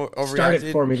 I'm overreacting. Start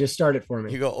it for me. Just start it for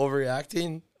me. You go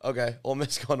overreacting. Okay. Ole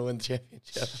Miss going to win the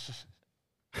championship.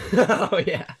 Oh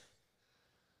yeah.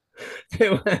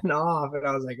 It went off, and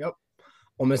I was like, "Oh,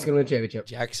 Ole Miss gonna win the championship."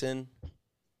 Jackson.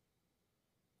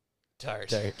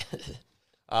 Tired.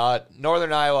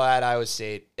 Northern Iowa at Iowa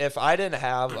State. If I didn't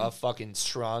have a fucking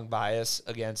strong bias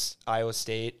against Iowa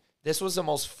State, this was the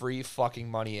most free fucking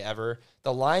money ever.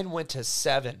 The line went to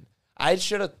 7. I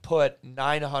should have put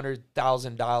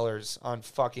 $900,000 on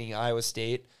fucking Iowa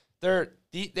State.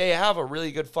 They have a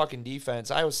really good fucking defense.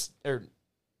 UNI's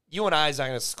not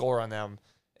gonna score on them,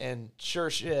 and sure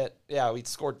shit, yeah, we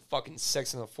scored fucking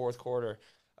 6 in the fourth quarter.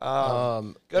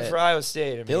 Good for Iowa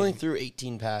State. They only threw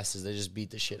 18 passes. They just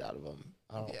beat the shit out of them.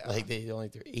 They only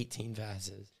threw 18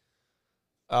 passes.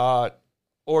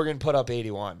 Oregon put up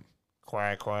 81.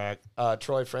 Quack, quack.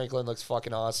 Troy Franklin looks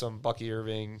fucking awesome. Bucky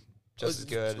Irving, just as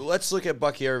good. Let's look at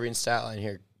Bucky Irving's stat line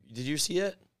here. Did you see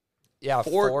it? Yeah,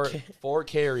 four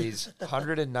carries,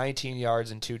 119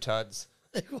 yards, and 2 tuds.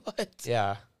 Like what?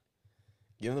 Yeah.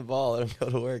 Give him the ball. Let him go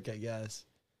to work, I guess.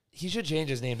 He should change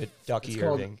his name to Ducky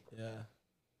Irving. Yeah.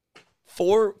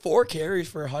 Four carries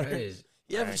for 100.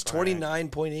 He averaged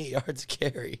 29.8 yards a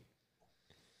carry.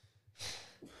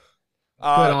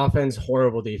 Good offense,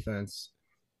 horrible defense.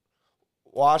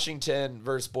 Washington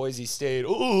versus Boise State.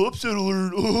 Oh, upset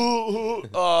alert.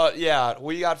 Yeah,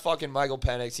 we got fucking Michael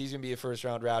Penix. He's going to be a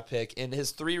first-round draft pick, and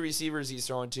his 3 receivers he's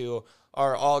throwing to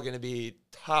are all going to be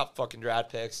top fucking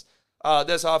draft picks.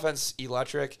 This offense,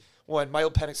 electric. When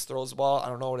Michael Penix throws the ball, I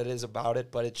don't know what it is about it,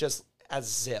 but it just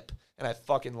has zip, and I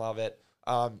fucking love it.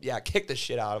 Yeah, kick the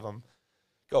shit out of them.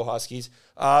 Go Huskies.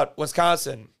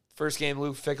 Wisconsin, first game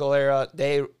Luke Fickell era.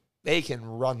 They can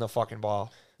run the fucking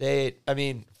ball.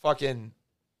 Fucking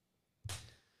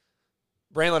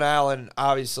Braylon Allen,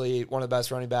 obviously one of the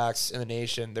best running backs in the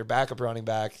nation. Their backup running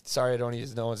back. Sorry, I don't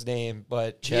even know his name,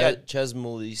 but Ches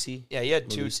Mulisi. Yeah, he had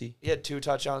 2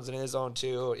 touchdowns in his own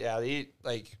too. Yeah,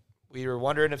 we were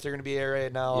wondering if they're going to be air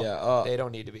raid now. Yeah, they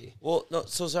don't need to be. Well, no.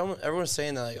 So everyone's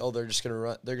saying that they're just going to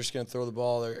run. They're just going to throw the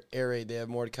ball. They're air raid. They have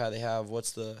Mordecai. They have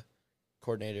what's the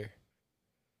coordinator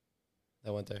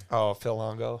that went there? Oh, Phil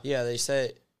Longo. Yeah, they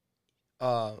say, he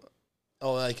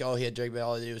had Drake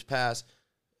Bell. He was pass.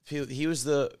 He was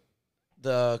the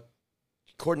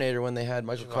coordinator when they had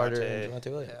Michael Carter and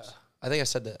Javonte Williams. Yeah. I think I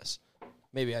said this.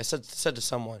 Maybe I said to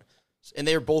someone, and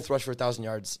they were both rushed for 1,000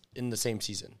 yards in the same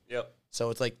season. Yep. So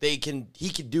it's like he can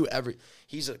do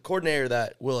he's a coordinator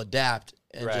that will adapt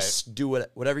and just do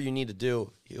whatever you need to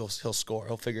do. He'll score.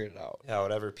 He'll figure it out. Yeah,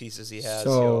 whatever pieces he has,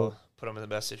 he'll put him in the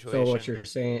best situation. So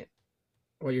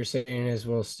what you're saying is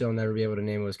we'll still never be able to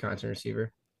name a Wisconsin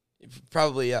receiver?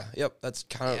 Probably, yeah. Yep, that's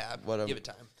kind of what I'm give it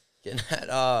time. Getting at.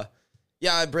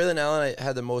 Braylon Allen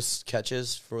had the most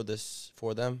catches for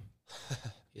them.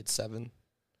 He had 7.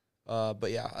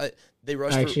 But yeah, they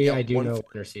rushed. Actually, I do know one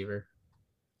receiver.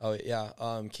 Oh yeah,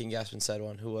 King Gaspin said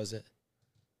one. Who was it?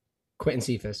 Quentin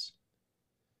Cephas.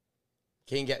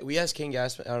 We asked King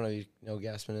Gaspin. I don't know if you know who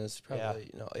Gaspin is.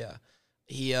 Probably, yeah.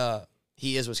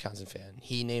 He is a Wisconsin fan.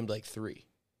 He named like 3.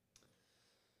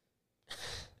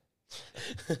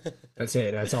 That's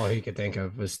it. That's all he could think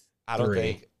of was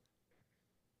 3.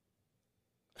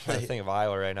 I'm trying to think of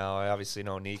Iowa right now. I obviously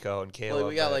know Nico and Caleb. Well,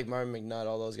 we got like Marvin McNutt,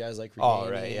 all those guys like. Oh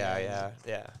right, yeah.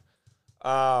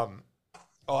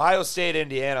 Ohio State,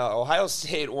 Indiana. Ohio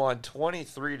State won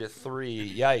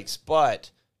 23-3. Yikes!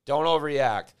 But don't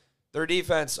overreact. Their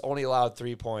defense only allowed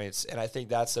 3 points, and I think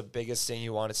that's the biggest thing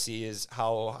you want to see is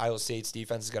how Ohio State's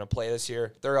defense is going to play this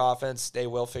year. Their offense, they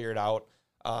will figure it out.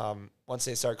 Once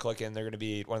they start clicking, they're going to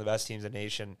be one of the best teams in the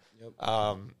nation. Yep.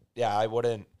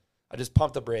 I just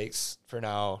pump the brakes for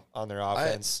now on their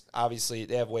offense. Obviously,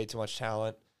 they have way too much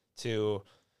talent to,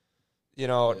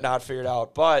 not figure it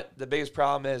out. But the biggest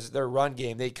problem is their run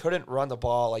game. They couldn't run the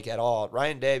ball at all.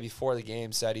 Ryan Day before the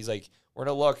game said he's like, we're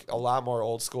going to look a lot more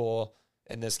old school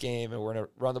in this game, and we're going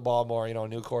to run the ball more,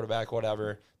 new quarterback,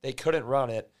 whatever. They couldn't run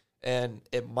it, and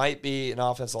it might be an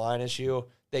offensive line issue.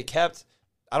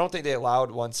 I don't think they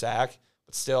allowed 1 sack,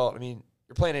 but still,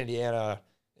 you're playing Indiana,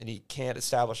 and you can't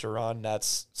establish a run.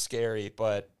 That's scary,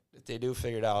 but if they do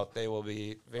figure it out, they will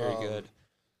be very good.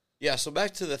 Yeah, so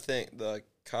back to the thing, the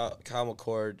Kyle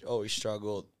McCord, he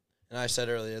struggled. And I said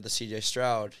earlier, the C.J.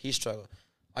 Stroud, he struggled.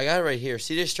 I got it right here.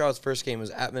 C.J. Stroud's first game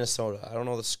was at Minnesota. I don't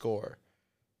know the score.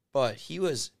 But he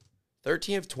was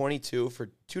 13 of 22 for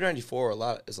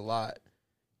 294 is a lot,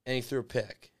 and he threw a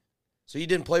pick. So he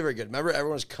didn't play very good. Remember,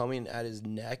 everyone was coming at his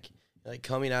neck,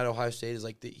 coming at Ohio State is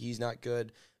he's not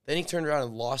good. Then he turned around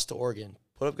and lost to Oregon,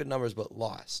 put up good numbers, but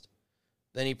lost.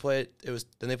 Then they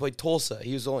played Tulsa.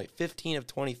 He was only 15 of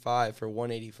 25 for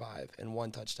 185 and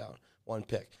 1 touchdown, 1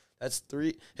 pick. That's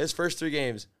his first 3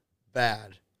 games,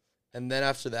 bad. And then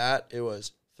after that, it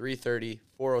was 330,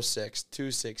 406,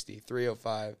 260,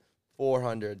 305,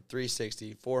 400,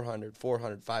 360, 400,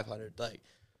 400, 500. Like,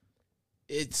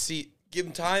 give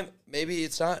him time. Maybe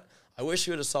it's not. I wish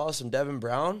we would have saw some Devin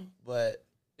Brown, but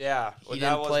yeah, he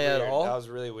didn't play at all. That was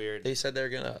really weird. They said they're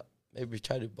going to maybe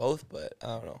try to do both, but I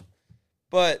don't know.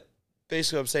 But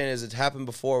basically what I'm saying is it's happened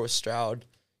before with Stroud.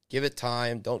 Give it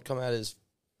time. Don't come at his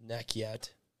neck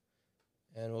yet.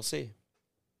 And we'll see.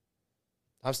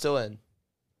 I'm still in.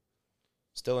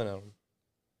 Still in on him.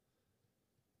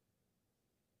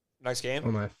 Next game?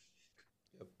 Oh,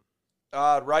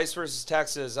 my. Rice versus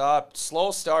Texas.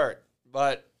 Slow start,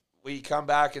 but we come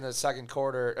back in the second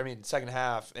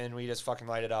half, and we just fucking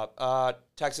light it up.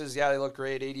 Texas, yeah, they look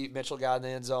great. A.D. Mitchell got in the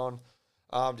end zone.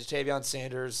 Jatavion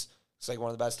Sanders looks like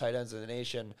one of the best tight ends in the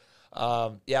nation.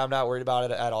 Yeah, I'm not worried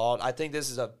about it at all. I think this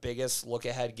is the biggest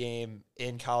look-ahead game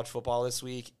in college football this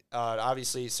week.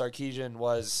 Obviously, Sarkisian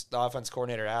was the offense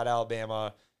coordinator at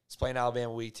Alabama. He's playing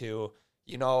Alabama week 2.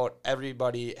 You know,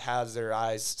 everybody has their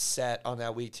eyes set on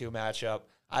that week 2 matchup.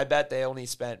 I bet they only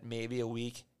spent maybe a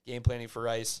week game planning for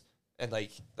Rice and,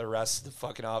 like, the rest of the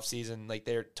fucking offseason. Like,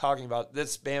 they're talking about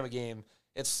this Bama game.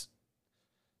 If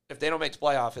they don't make the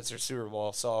playoff, it's their Super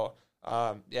Bowl. So,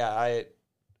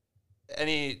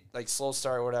 any, like, slow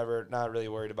start or whatever, not really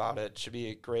worried about it. Should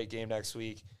be a great game next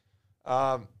week.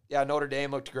 Notre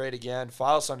Dame looked great again.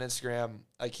 Follow us on Instagram.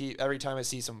 Every time I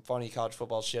see some funny college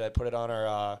football shit, I put it on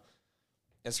our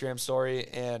Instagram story.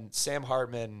 And Sam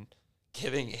Hartman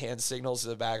giving hand signals to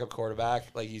the backup quarterback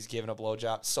like he's giving a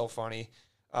blowjob. So funny.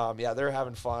 They're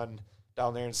having fun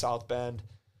down there in South Bend.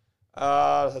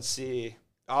 Let's see.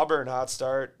 Auburn hot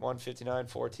start,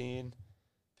 159-14.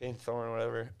 Payne Thorne,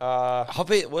 whatever.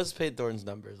 What's Payne Thorne's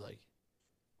numbers like?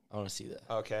 I want to see that.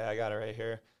 Okay, I got it right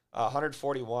here.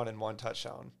 141 and 1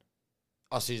 touchdown.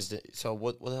 Oh, so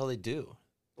what the hell they do?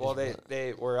 Well,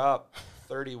 they were up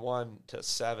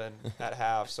 31-7 at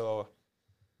half, so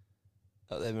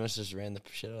they must have just ran the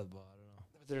shit out of the ball. I don't know.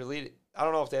 They're leading. I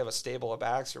don't know if they have a stable of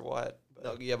backs or what.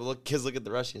 But look at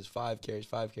the rushing. It's 5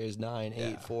 carries, 9,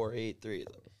 8, 4, 8, 3.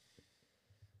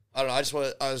 I don't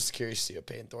know. I was curious to see what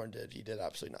Payne Thorne did. He did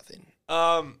absolutely nothing.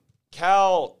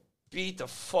 Cal beat the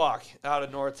fuck out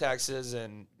of North Texas,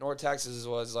 and North Texas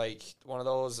was like one of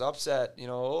those upset,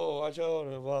 watch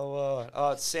out, blah,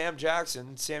 blah.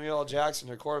 Samuel L. Jackson,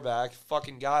 their quarterback,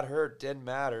 fucking got hurt, didn't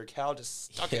matter. Cal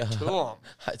just stuck it to him.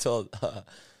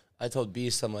 I told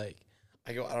Beast, I'm like,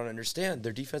 I don't understand.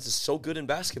 Their defense is so good in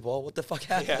basketball. What the fuck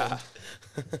happened?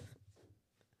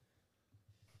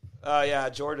 Yeah.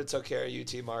 Georgia took care of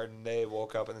UT Martin. They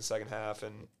woke up in the second half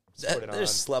and put it on. They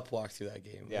just sleptwalked through that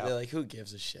game. Yeah. They're like, who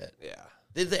gives a shit? Yeah.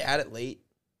 Did they add it late?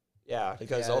 Yeah,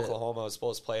 because Oklahoma was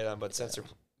supposed to play them, but since they're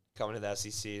coming to the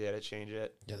SEC, they had to change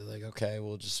it. Yeah, they're like, okay,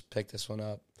 we'll just pick this one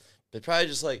up. They probably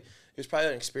just like, it was probably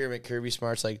an experiment. Kirby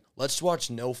Smart's like, let's watch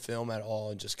no film at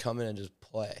all and just come in and just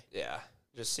play. Yeah,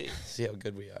 just see. See how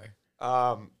good we are.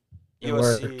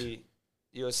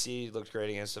 USC looked great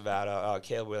against Nevada.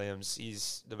 Caleb Williams,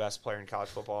 he's the best player in college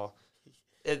football.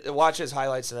 Watch his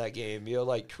highlights in that game.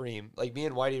 Like Kareem. Like, me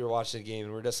and Whitey were watching the game,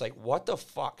 and we're just like, what the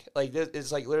fuck? Like,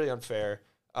 it's like literally unfair.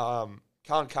 Colin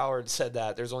Cowherd said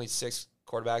that there's only 6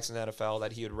 quarterbacks in the NFL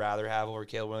that he would rather have over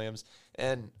Caleb Williams,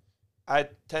 and I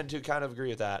tend to kind of agree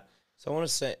with that. So I want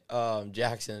to say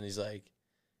Jackson, he's like,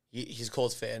 he's a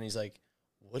Colts fan. He's like,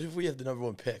 what if we have the number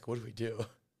 1 pick? What do we do?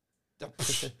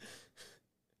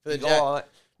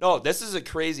 No, this is a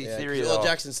crazy theory, though. Well,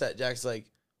 Jackson's like,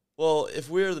 well, if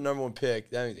we're the number 1 pick,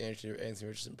 that means Anthony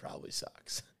Richardson probably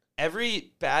sucks.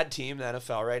 Every bad team in the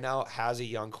NFL right now has a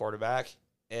young quarterback,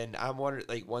 and I'm wondering,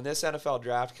 like, when this NFL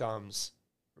draft comes,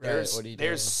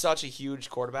 there's such a huge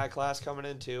quarterback class coming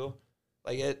in too.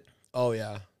 Like it. Oh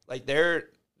yeah. Like there's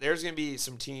gonna be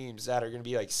some teams that are gonna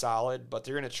be like solid, but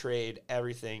they're gonna trade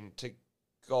everything to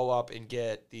go up and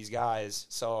get these guys.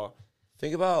 So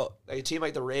think about like a team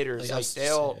like the Raiders. Like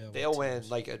they'll win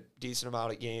like a decent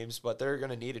amount of games, but they're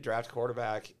gonna need a draft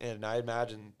quarterback, and I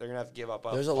imagine they're gonna have to give up.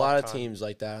 There's a lot of teams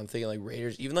like that. I'm thinking like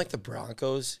Raiders, even like the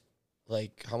Broncos.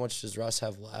 Like how much does Russ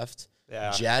have left?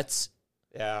 Yeah. Jets.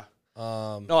 Yeah.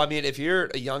 No, I mean, if you're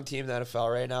a young team in the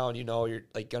NFL right now and you know you're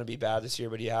like going to be bad this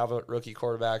year, but you have a rookie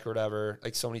quarterback or whatever,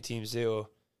 like so many teams do,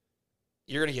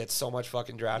 you're going to get so much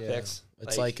fucking draft picks.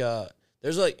 It's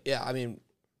there's I mean,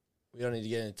 we don't need to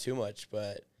get into too much,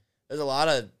 but there's a lot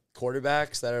of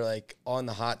quarterbacks that are like on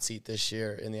the hot seat this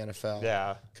year in the NFL.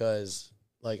 Yeah. Because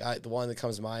like the one that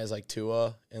comes to mind is like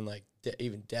Tua and like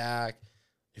even Dak.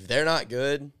 If they're not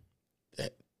good,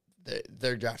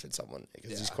 they're drafting someone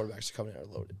because these quarterbacks are coming out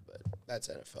loaded. But that's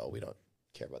NFL. We don't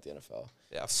care about the NFL.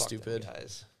 Yeah, fuck stupid them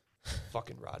guys.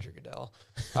 Fucking Roger Goodell.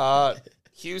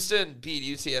 Houston beat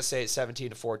UTSA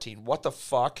 17-14. What the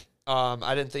fuck?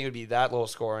 I didn't think it would be that low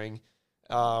scoring.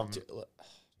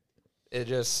 It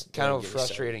just kind of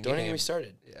frustrating. Don't even get me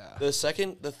started. Yeah.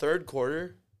 The third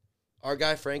quarter, our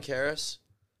guy Frank Harris,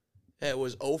 it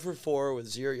was 0 for 4 with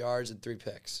 0 yards and 3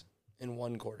 picks in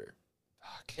one quarter.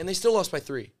 Fuck. And they still lost by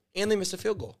 3. And they missed a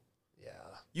field goal. Yeah.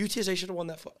 UTSA should have won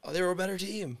that. They were a better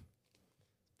team.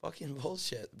 Fucking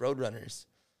bullshit. Roadrunners.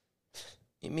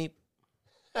 Eat me.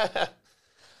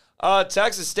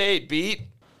 Texas State beat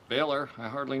Baylor. I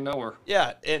hardly know her.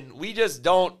 Yeah, and we just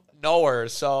don't know her.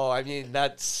 So I mean,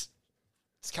 it's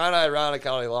kind of ironic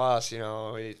how they lost. You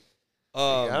know, I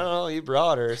don't know. You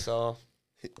brought her, so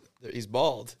he's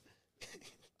bald.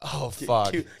 Oh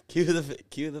fuck! Cue the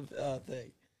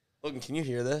thing. Logan, can you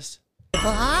hear this?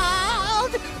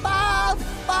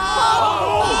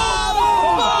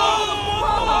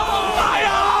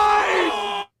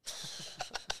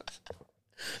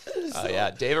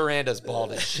 Yeah, Dave Aranda's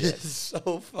bald as shit. It's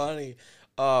so funny.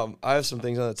 I have some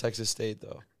things on the Texas State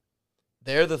though.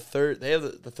 They're the third. They have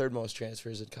the third most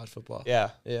transfers in college football. Yeah.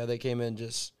 They came in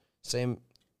just same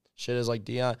shit as like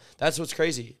Dion. That's what's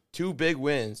crazy. 2 big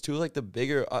wins, 2 like the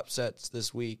bigger upsets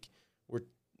this week. Were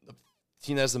the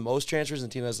team that has the most transfers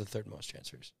and the team that has the third most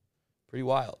transfers. Pretty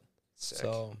wild. Sick.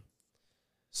 So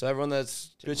everyone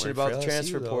that's bitching about the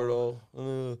transfer portal,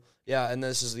 yeah, and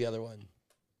this is the other one.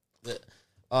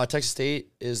 Texas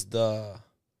State is they were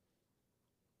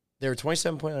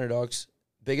 27-point underdogs.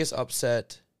 Biggest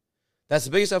upset. That's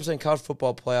the biggest upset in college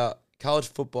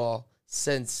football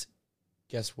since,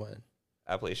 guess when?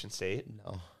 Appalachian State?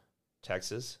 No.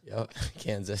 Texas? Yep.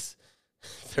 Kansas.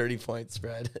 30-point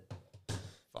spread.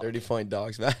 30-point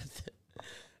dogs, man.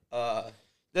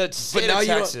 The state of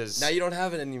Texas. Now you don't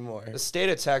have it anymore. The state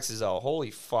of Texas,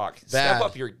 holy fuck. Bad. Step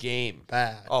up your game.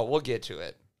 Bad. Oh, we'll get to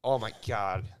it. Oh, my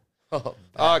God. Oh,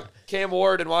 Cam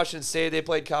Ward and Washington State, they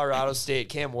played Colorado State.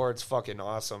 Cam Ward's fucking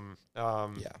awesome.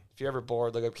 If you're ever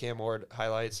bored, look up Cam Ward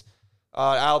highlights.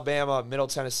 Alabama, Middle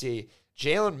Tennessee.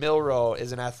 Jalen Milroe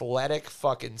is an athletic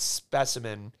fucking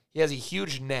specimen. He has a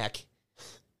huge neck.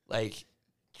 Like,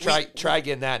 try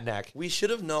getting that neck. We should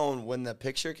have known when the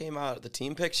picture came out, the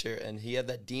team picture, and he had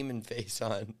that demon face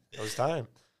on. It was time.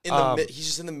 He's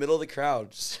just in the middle of the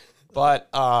crowd. But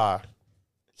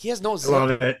he has no zip.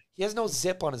 Love it. He has no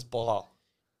zip on his ball.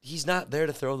 He's not there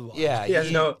to throw the ball. Yeah, He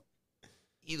has no.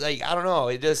 He like I don't know.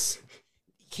 It just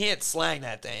he can't slang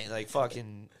that thing like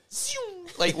fucking.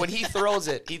 Like when he throws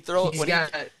it, when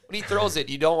he throws it,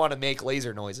 you don't want to make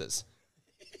laser noises.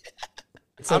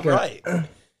 It's I'm right.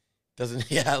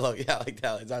 Doesn't like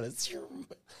that. It's on his.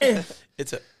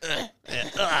 It's a.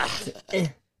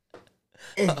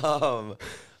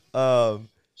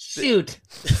 Shoot.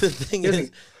 The thing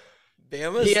is,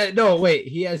 Bama's.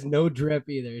 He has no drip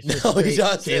either. It's just No, he straight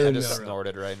doesn't. I Jalen just Milroe.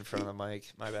 snorted right in front of the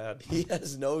mic. My bad. He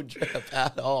has no drip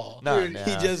at all. No, Dude, nah.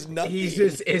 he just nothing. It's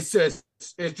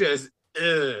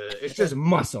just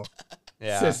muscle.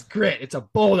 Yeah. It's just grit. It's a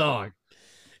bulldog.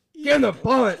 Give him the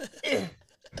bullet.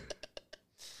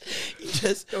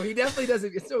 No, he definitely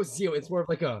doesn't. It's no zeal. It's more of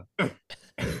like a.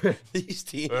 These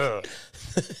teams.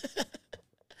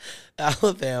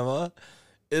 Alabama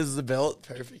is built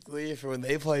perfectly for when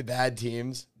they play bad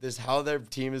teams. This is how their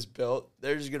team is built.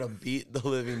 They're just gonna beat the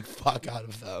living fuck out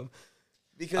of them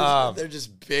because they're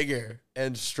just bigger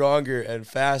and stronger and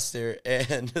faster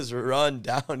and just run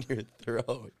down your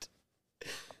throat.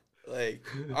 Like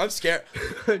I'm scared.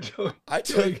 I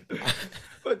took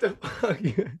What the fuck?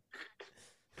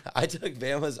 I took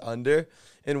Bama's under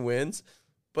in wins,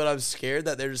 but I'm scared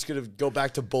that they're just gonna go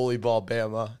back to bully ball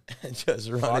Bama and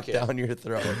just run it down your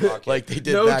throat like they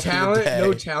did back in the day.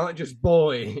 No talent, just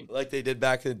bully. Like they did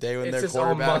back in the day when It's their just all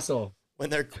quarterback, muscle. when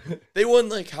they won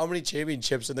like how many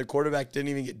championships and their quarterback didn't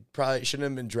even probably shouldn't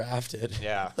have been drafted.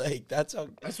 Yeah. Like that's what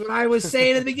I was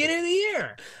saying at the beginning of the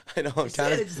year. I know. I'm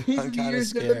kind of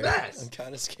the best. I'm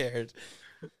kind of scared.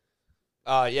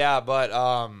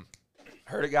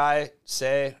 Heard a guy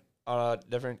say on a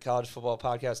different college football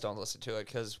podcast, don't listen to it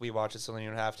because we watch it so you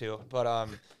don't have to. But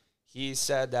he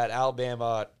said that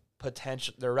Alabama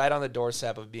they're right on the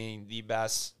doorstep of being the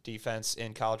best defense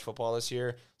in college football this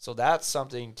year. So that's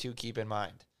something to keep in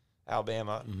mind.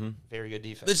 Alabama, very good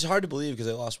defense. It's hard to believe because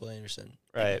they lost Will Anderson.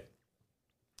 Right.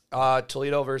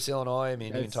 Toledo versus Illinois. I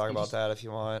mean, you can talk about that if you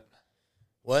want.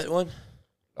 What one?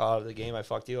 The game I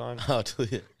fucked you on. Oh,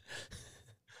 Toledo.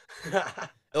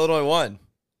 Illinois won.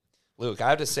 Luke, I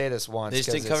have to say this once. They just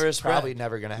didn't 'cause cover it's the spread. probably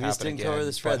never going to We just happen didn't again. cover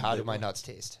the spread. But how They do my won. nuts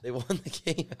taste? They won the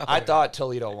game. I thought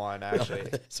Toledo won,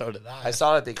 actually. So did I. I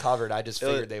saw that they covered. I just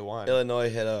figured they won. Illinois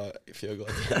hit a field goal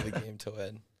at the end of the game to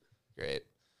win. Great.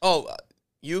 Oh,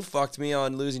 you fucked me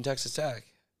on losing Texas Tech.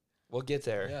 We'll get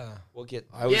there. Yeah. We'll get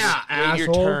I was, wait your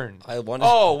asshole. turn. I won.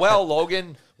 Oh, well,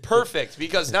 Logan, perfect.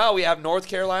 Because now we have North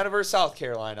Carolina versus South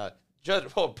Carolina.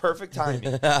 Just perfect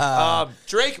timing.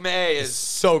 Drake May is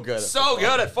so good. so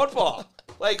good at football.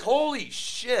 Like, holy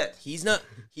shit. He's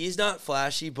not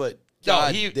flashy, but No,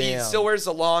 God he damn. still wears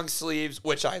the long sleeves,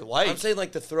 which I like. I'm saying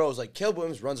like the throws, like Caleb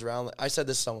Williams runs around. I said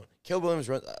this to someone. Caleb Williams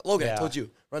runs. Logan, Yeah. I told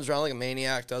you, runs around like a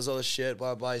maniac, does all this shit,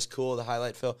 blah blah. He's cool. The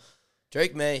highlight film.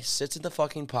 Drake May sits in the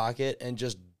fucking pocket and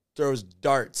just throws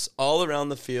darts all around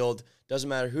the field. Doesn't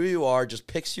matter who you are, just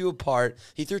picks you apart.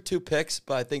 He threw 2 picks,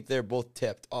 but I think they're both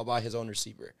tipped all by his own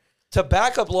receiver. To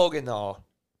back up Logan, though,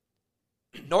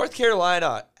 North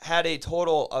Carolina had a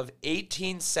total of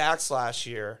 18 sacks last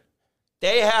year.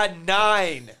 They had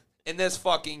 9 in this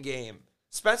fucking game.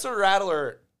 Spencer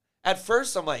Rattler, at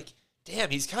first I'm like, damn,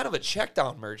 he's kind of a check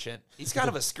down merchant. He's kind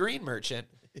of a screen merchant.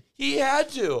 He had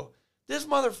to. This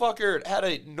motherfucker had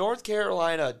a North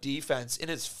Carolina defense in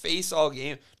his face all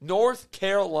game. North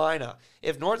Carolina.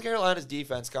 If North Carolina's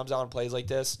defense comes out and plays like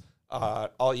this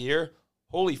all year,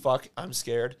 holy fuck, I'm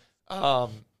scared.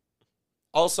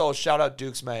 Also, shout out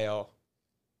Duke's Mayo.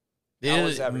 They That did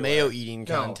was a everywhere. mayo eating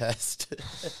No. contest.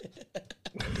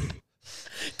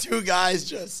 2 guys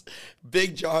just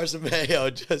big jars of mayo,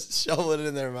 just shovel it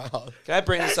in their mouth. Can I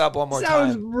bring this up one more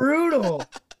Sounds time? brutal.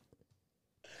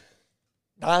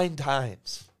 9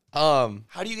 times. How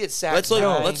How do you get sacked? let's look.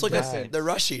 9 Let's look times? at the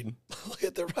rushing. Look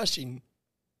at the rushing.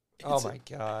 Oh It's my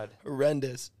god.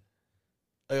 horrendous.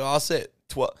 Like I'll say,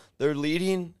 12. Their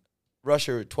leading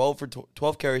rusher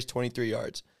 12 carries, 23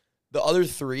 yards. The other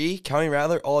 3, counting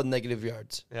Rattler, all had negative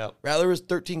yards. Yeah. Rattler was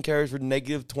 13 carries for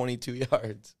negative 22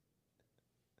 yards.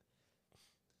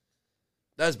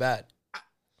 That's bad.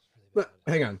 But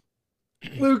hang on,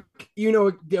 Luke. You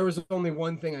know there was only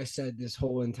one thing I said this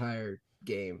whole entire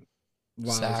game while it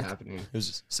was Sack. happening. It was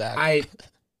just sack.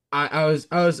 I was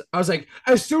like,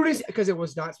 as soon as, because it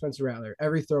was not Spencer Rattler.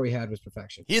 Every throw he had was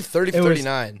perfection. He had 30 for It was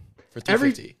 39 for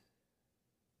 350.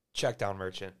 Check down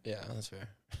merchant. Yeah, that's fair.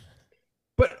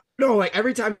 But no, like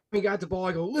every time he got the ball,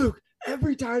 I go, Luke.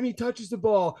 Every time he touches the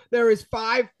ball, there is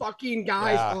 5 fucking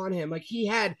guys Yeah. on him. Like he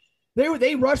had,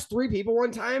 they rushed 3 people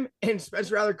one time, and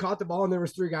Spencer Rattler caught the ball, and there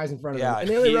was 3 guys in front of Yeah, him, and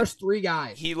they only he- rushed 3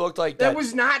 guys. He looked like That that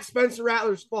was not Spencer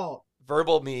Rattler's fault.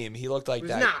 verbal meme. He looked like It was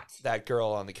that not. that girl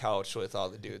on the couch with all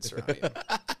the dudes surrounding him.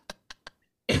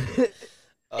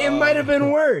 It might have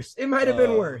been worse. It might have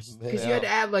been worse because you had yeah.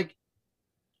 to add like.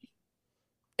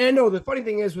 And no, the funny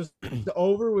thing was the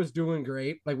over was doing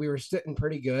great. Like we were sitting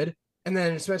pretty good, and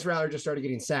then Spencer Rattler just started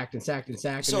getting sacked and sacked and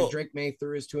sacked, and So- then Drake May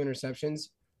threw his 2 interceptions.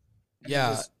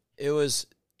 Yeah, it was.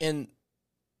 And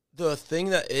the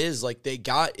thing that is, like, they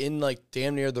got in, like,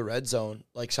 damn near the red zone,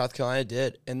 like South Carolina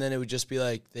did, and then it would just be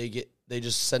like they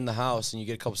just send the house and you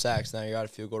get a couple sacks. Now you're out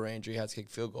of field goal range, or you have to kick a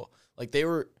field goal. Like they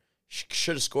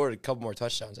should have scored a couple more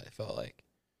touchdowns. I felt like.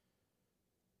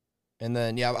 And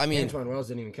then I mean, Antoine Wells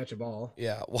didn't even catch a ball.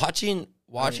 yeah, I didn't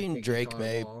watching think he Drake caught a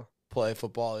May ball. play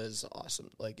football is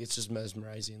awesome. Like it's just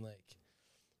mesmerizing. Like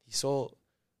he's so,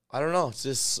 I don't know. It's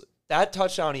just That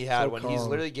touchdown he had So when he's calm.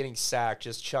 literally getting sacked,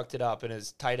 just chucked it up, and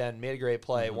his tight end made a great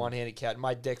play, Mm-hmm. one-handed catch.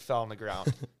 My dick fell on the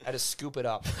ground. I had to scoop it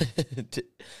up.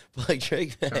 but like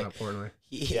Drake Shut May. up, Portnoy.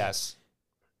 Yes.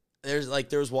 There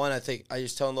was one, I think, I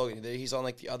was telling Logan, that he's on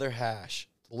like the other hash,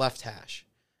 left hash.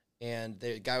 And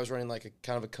the guy was running like a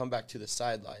kind of a comeback to the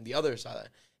sideline, the other sideline.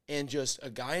 And just a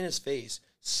guy in his face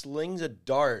slings a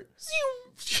dart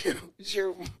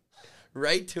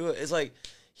right to it. It's like,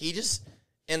 he just,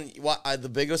 and the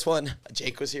biggest one,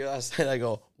 Jake was here last night. I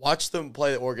go, watch them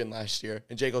play Oregon last year.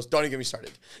 And Jake goes, don't even get me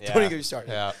started. Don't even get me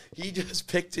started. Yeah. He just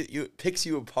picks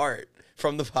you apart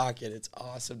from the pocket. It's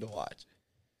awesome to watch.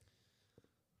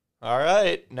 All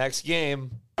right, next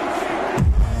game.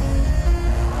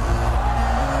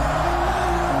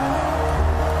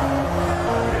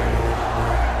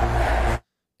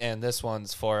 And this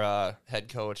one's for head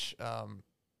coach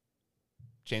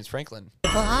James Franklin.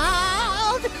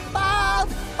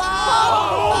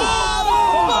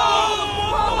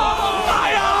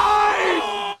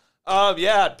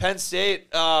 Yeah, Penn State,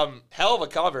 hell of a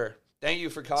cover. Thank you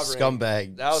for covering.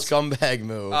 Scumbag. That was Scumbag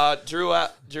move. Drew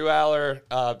Aller,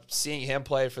 seeing him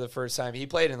play for the first time. He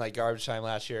played in like garbage time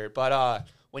last year, but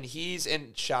when he's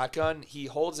in shotgun, he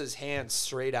holds his hands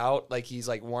straight out like he's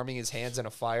like warming his hands in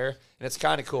a fire, and it's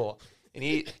kind of cool. And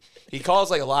he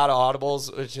calls like a lot of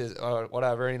audibles, which is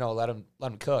whatever, let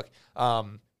him cook.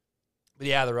 But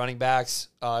yeah, the running backs,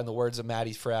 in the words of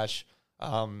Matty Fresh,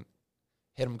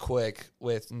 hit him quick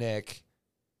with Nick.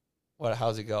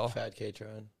 How's it go? Fat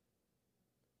K-Tron.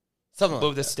 Something Move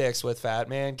like the that. sticks with Fat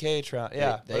Man K-Tron.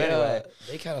 Yeah, They, but anyway.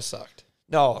 they kind of sucked.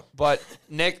 No, but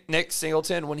Nick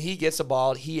Singleton, when he gets the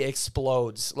ball, he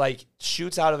explodes. Like,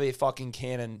 shoots out of a fucking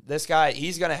cannon. This guy,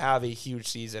 he's going to have a huge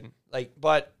season.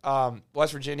 But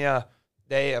West Virginia,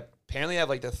 they apparently have,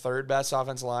 the third best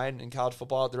offensive line in college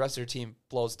football. The rest of their team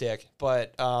blows dick.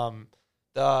 But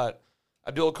the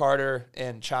Abdul Carter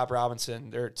and Chop Robinson,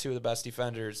 they're two of the best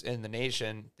defenders in the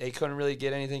nation. They couldn't really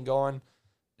get anything going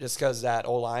just because that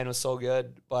O-line was so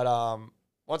good. But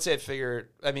once they figured,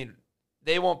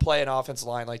 they won't play an offensive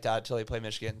line like that until they play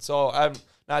Michigan. So I'm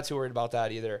not too worried about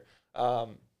that either.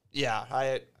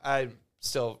 Yeah, I'm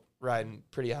still riding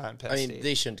pretty high on Penn State.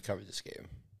 They shouldn't cover this game.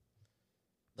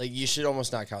 You should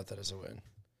almost not count that as a win.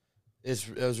 It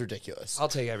was ridiculous. I'll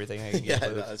take everything I can Yeah,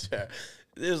 get. no, that's fair.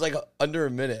 It was under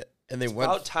a minute, and they went.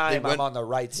 About time I'm on the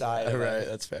right side. Yeah, right,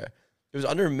 that's fair. It was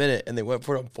under a minute, and they went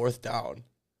for it on 4th down.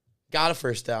 Got a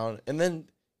first down, and then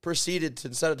proceeded to,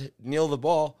 instead of kneel the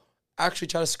ball, actually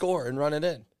try to score and run it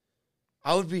in.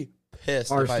 I would be pissed.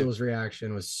 Barstool's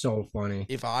reaction was so funny.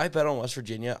 If I bet on West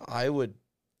Virginia, I would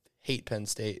hate Penn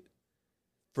State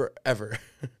forever.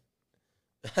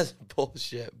 That's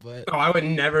bullshit. But I would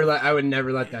never let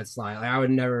that slide. I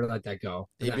would never let that go.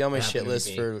 they'd be on my shit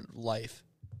list for life.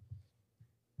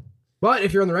 But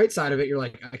if you're on the right side of it, you're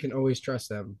like, I can always trust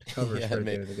them to cover for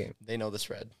the end of the game. They know the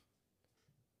spread.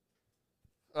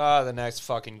 The next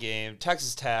fucking game,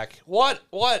 Texas Tech. What?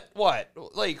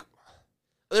 Like,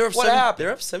 They're up what happened?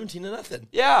 They're up 17-0.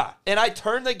 Yeah, and I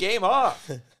turned the game off.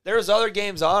 There was other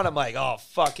games on. I'm like, oh,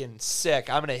 fucking sick.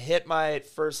 I'm gonna hit my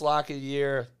first lock of the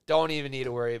year. Don't even need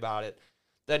to worry about it.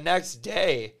 The next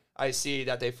day, I see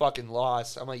that they fucking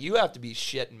lost. I'm like, you have to be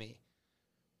shitting me.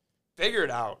 Figure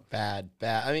it out. Bad.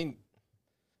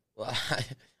 Well,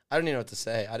 I don't even know what to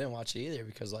say. I didn't watch it either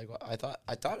because I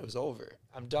thought it was over.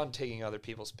 I'm done taking other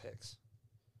people's picks.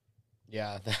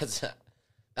 Yeah, that's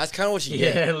kind of what you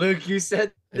get. Yeah, Luke, you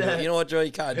said that. You know what, Joey?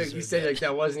 You kind of Luke, you said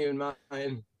that wasn't even mine.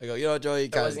 I go, you know what, Joey?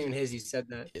 That wasn't even his. You said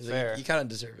that. Fair. You kind of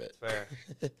deserve it. Fair.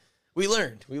 We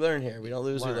learned here. We don't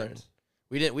lose. Learned.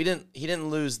 We learned. He didn't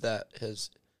lose his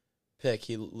pick.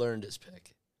 He learned his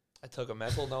pick. I took a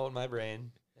mental note in my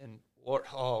brain, and we're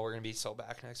gonna be so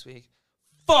back next week.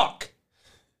 Fuck.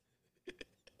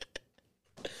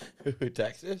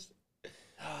 Texas.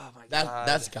 Oh my god.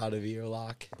 That's gotta be your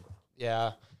lock.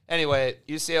 Yeah. Anyway,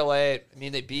 UCLA.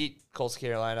 They beat Coastal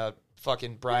Carolina.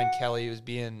 Fucking Brian Kelly was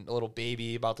being a little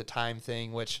baby about the time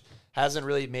thing, which hasn't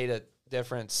really made a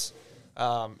difference.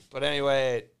 But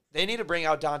anyway, they need to bring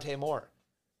out Dante Moore.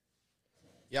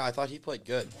 Yeah, I thought he played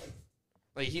good.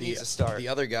 He needs to start. The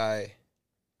other guy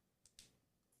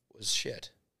was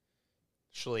shit.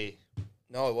 Schlee.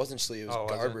 No, it wasn't Schlee. It was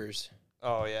Garbers.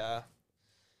 Oh yeah.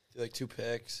 2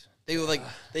 picks. They were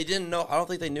they didn't know. I don't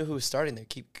think they knew who was starting. They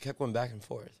kept going back and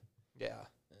forth. Yeah.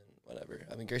 And whatever.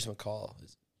 Grayson McCall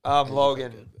is.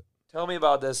 Logan, good, tell me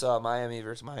about this Miami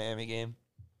versus Miami game.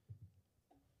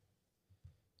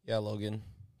 Yeah, Logan,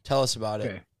 tell us about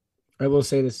it. I will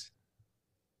say this.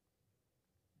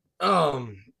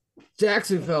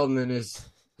 Jackson Feldman has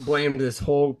blamed this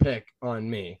whole pick on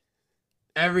me.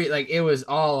 It was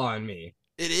all on me.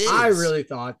 It is. I really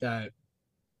thought that.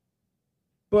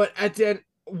 But at the end,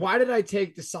 why did I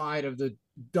take the side of the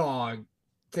dog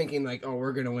thinking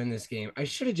we're going to win this game? I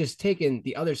should have just taken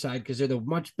the other side because they're the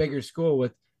much bigger school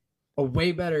with a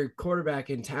way better quarterback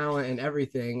and talent and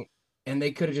everything. And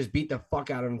they could have just beat the fuck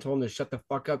out of him and told him to shut the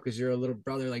fuck up because you're a little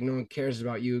brother. No one cares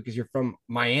about you because you're from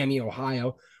Miami,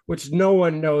 Ohio, which no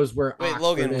one knows where Oxford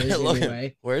Logan, is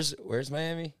anyway. Where's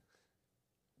Miami?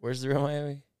 Where's the real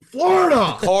Miami?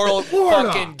 Florida! Coral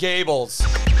Florida! fucking Gables.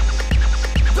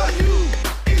 The U.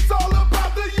 It's all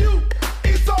about the U.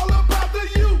 It's all about the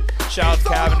U. Shout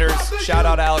out Cavenders. Shout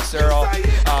out Alex Earl.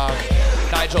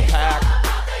 Nigel Pack.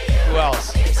 Who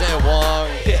else? Sam Wong.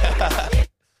 Yeah.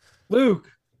 Luke.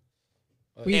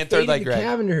 We And third leg the Greg.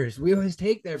 Cavenders. We always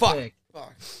take their pick.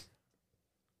 Fuck.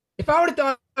 If I would have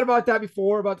thought about that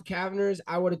before, about the Cavenders,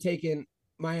 I would have taken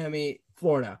Miami,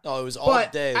 Florida. No, it was all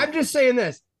But day. I'm just saying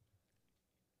this.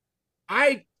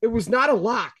 It was not a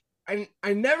lock.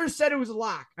 I never said it was a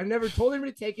lock. I never told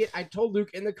anybody to take it. I told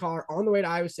Luke in the car on the way to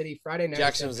Iowa City Friday night.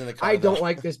 Jackson was in the car. I don't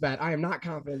like this bet. I am not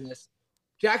confident in this.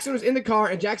 Jackson was in the car,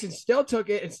 and Jackson still took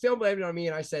it and still blamed it on me.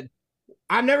 And I said,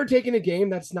 I'm never taking a game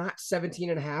that's not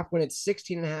 17.5 when it's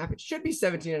 16.5. It should be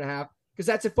 17.5. because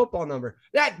that's a football number.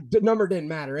 Number didn't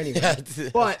matter anyway.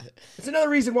 But it's another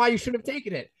reason why you shouldn't have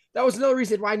taken it. That was another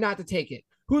reason why not to take it.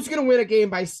 Who's going to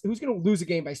lose a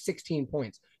game by 16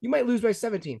 points? You might lose by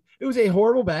 17. It was a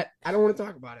horrible bet. I don't want to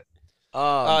talk about it.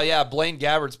 Yeah, Blaine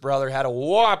Gabbert's brother had a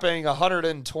whopping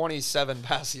 127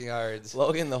 passing yards.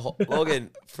 Logan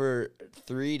for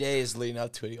 3 days leading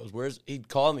up to it, he'd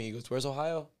call me, he goes, where's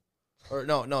Ohio? Or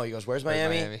no, he goes, where's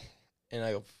Miami? And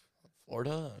I go,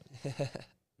 Florida? And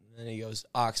then he goes,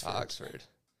 Oxford.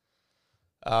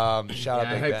 Shout out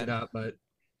I Big hyped Ben. it up, but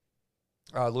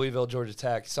Louisville, Georgia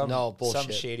Tech. bullshit.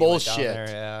 Some shady Bullshit. went down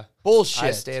there, yeah. Bullshit.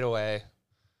 I stayed away.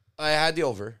 I had the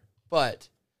over, but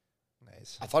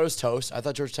Nice. I thought it was toast. I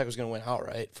thought Georgia Tech was going to win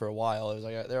outright for a while. It was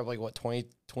like they're up like what 28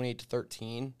 to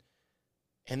 13,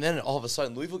 and then all of a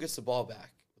sudden Louisville gets the ball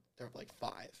back. They're up like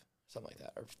 5, something like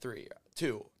that, or 3,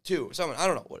 2, something. I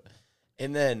don't know what.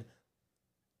 And then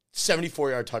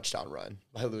 74-yard touchdown run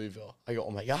by Louisville. I go,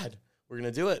 oh my god, we're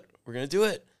gonna do it. We're gonna do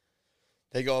it.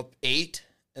 They go up 8,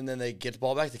 and then they get the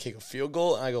ball back. They kick a field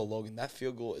goal, and I go, Logan, that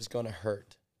field goal is gonna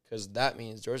hurt because that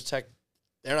means Georgia Tech.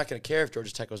 They're not gonna care if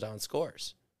Georgia Tech goes down and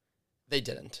scores. They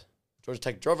didn't. Georgia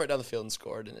Tech drove right down the field and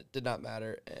scored, and it did not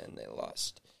matter, and they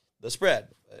lost the spread.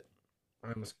 But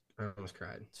I almost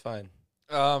cried. it's fine.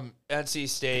 NC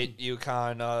State,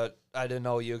 UConn. I didn't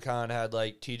know UConn had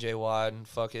like TJ Watt and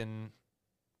fucking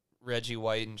Reggie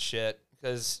White and shit.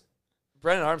 Because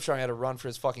Brennan Armstrong had a run for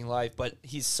his fucking life, but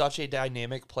he's such a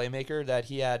dynamic playmaker that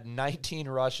he had 19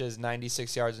 rushes,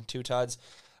 96 yards, and 2 tuds.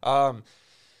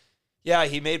 Yeah,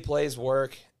 he made plays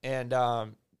work, and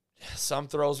some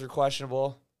throws were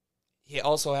questionable. He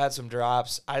also had some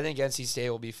drops. I think NC State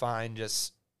will be fine.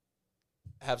 Just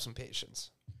have some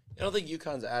patience. I don't think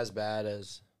UConn's as bad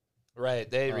as Right,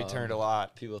 they returned a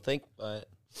lot. people think, but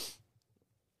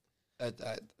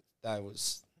that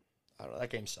was, I don't know, that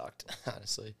game sucked,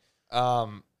 honestly.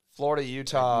 Florida, I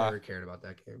Utah. never cared about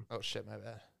that game. Oh shit, my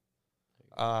bad.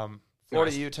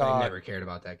 Florida, Utah. I never cared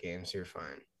about that game, so you're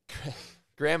fine.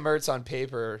 Graham Mertz on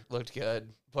paper looked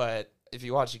good, but if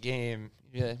you watch a game,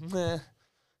 you're like, meh.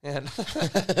 And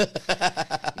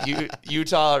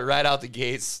Utah right out the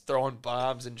gates throwing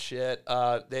bombs and shit.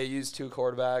 They used 2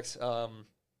 quarterbacks.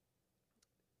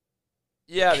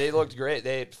 Yeah, they looked great.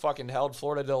 They fucking held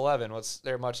Florida to 11. What's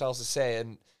there much else to say?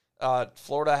 And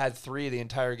Florida had 3 the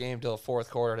entire game till the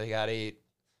 4th quarter. They got 8.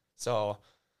 So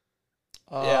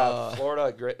yeah,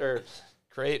 Florida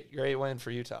great win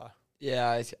for Utah. Yeah,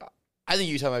 I think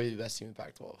Utah might be the best team in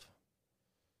Pac-12.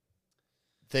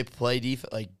 They play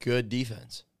good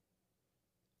defense.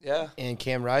 Yeah, And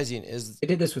Cam Rising is They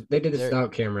did this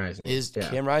without Cam Rising.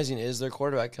 Cam Rising is their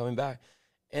quarterback coming back,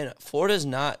 and Florida's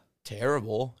not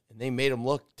terrible, and they made them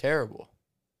look terrible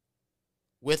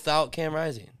without Cam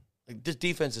Rising. Like this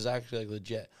defense is actually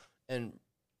legit, and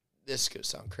this could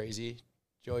sound crazy,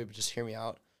 Joey, but just hear me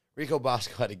out. Rico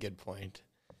Bosco had a good point.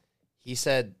 He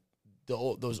said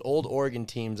those old Oregon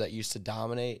teams that used to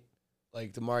dominate,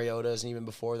 like the Mariotas, and even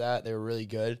before that, they were really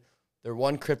good. Their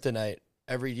one kryptonite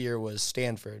every year was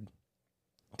Stanford,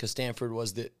 because Stanford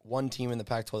was the one team in the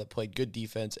Pac-12 that played good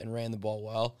defense and ran the ball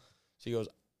well. So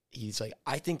he's like,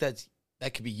 I think that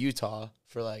could be Utah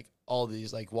for like all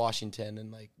these, like Washington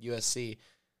and like USC,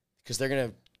 because they're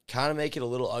gonna kind of make it a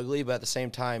little ugly, but at the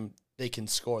same time they can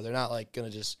score. They're not like gonna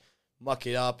just muck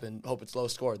it up and hope it's low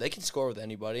score. They can score with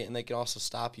anybody, and they can also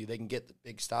stop you. They can get the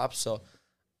big stops. So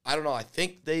I don't know. I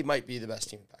think they might be the best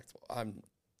team in Pac-12.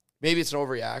 Maybe it's an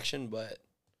overreaction, but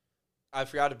I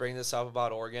forgot to bring this up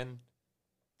about Oregon.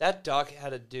 That duck had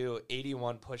to do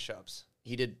 81 push-ups.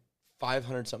 he did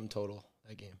 500 something total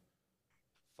that game.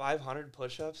 500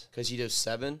 push-ups? Because you do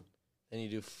 7, then you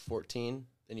do 14,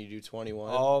 then you do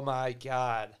 21. Oh my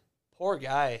god, poor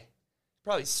guy.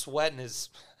 Probably sweating his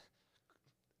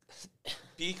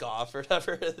beak off or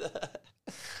whatever.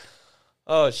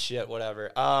 Oh shit,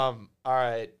 whatever. All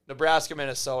right, Nebraska,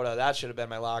 Minnesota. That should have been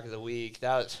my lock of the week.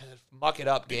 That was muck it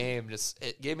up game.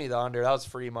 It gave me the under. That was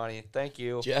free money. Thank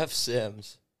you. Jeff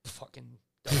Sims. Fucking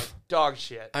dog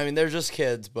shit. I mean, they're just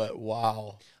kids, but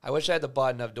wow. I wish I had the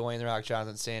button of Dwayne The Rock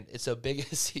Johnson saying it's the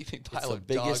biggest heaping pile It's the of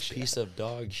dog biggest shit. piece of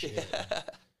dog shit.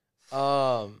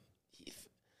 Yeah.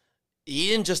 He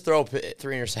didn't just throw 3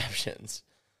 interceptions.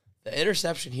 The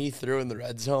interception he threw in the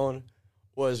red zone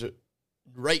was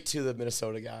right to the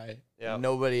Minnesota guy. Yeah.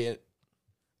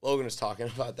 Logan was talking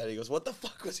about that. He goes, what the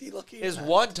fuck was he looking His at?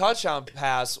 one touchdown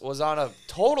pass was on a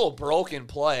total broken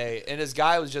play, and his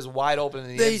guy was just wide open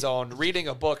in the end zone, reading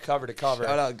a book cover to cover.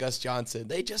 Shout out Gus Johnson.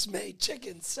 They just made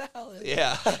chicken salad.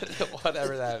 Yeah,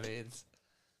 whatever that means.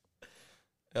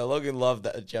 Yeah, Logan loved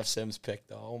that Jeff Sims pick,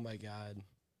 though. Oh, my God.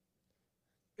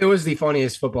 It was the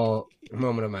funniest football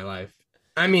moment of my life.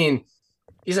 I mean,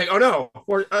 he's like, oh no,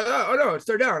 it's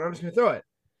third down. I'm just gonna throw it.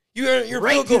 You're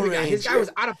Right field to goal the guy. range. His guy was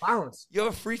out of bounds. You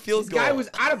have a free field His goal. guy was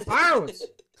out of bounds.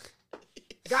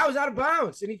 The guy was out of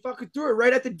bounds, and he fucking threw it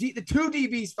right at the two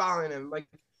DBs following him. Like,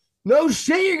 no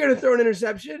shit, you're gonna throw an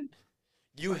interception.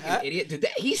 You Fucking had idiot. Dude,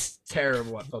 he's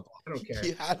terrible at football. I don't care.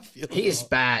 You had a field He is goal.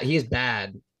 bad. He is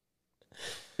bad.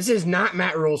 This is not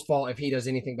Matt Rule's fault if he does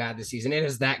anything bad this season. It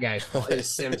is that guy's fault. It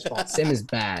is Sim's fault. Sim is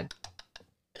bad.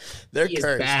 They're He is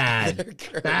cursed. bad. They're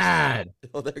cursed. Bad.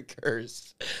 Oh, they're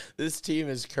cursed. This team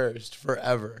is cursed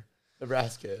forever.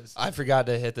 Nebraska is. I forgot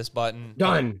to hit this button.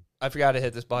 Done. I forgot to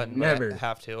hit this button. but Never. I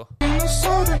have to.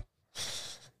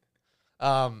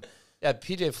 Yeah,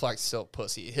 PJ Fleck's still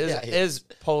pussy. His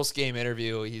post game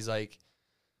interview, he's like,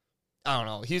 I don't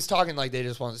know. He's talking like they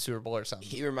just won the Super Bowl or something.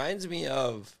 He reminds me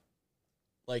of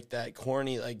like that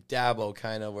corny, like Dabo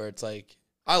kind of, where it's like,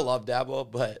 I love Dabo,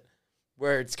 but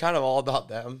where it's kind of all about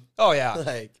them. Oh yeah.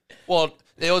 Like, Well,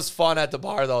 it was fun at the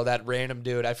bar though. That random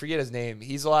dude, I forget his name.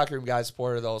 He's a locker room guy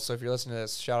supporter though. So if you're listening to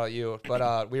this, shout out you.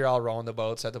 But we were all rowing the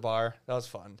boats at the bar. That was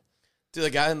fun. dude, the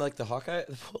guy in like the Hawkeye,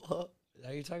 the pull-up, is that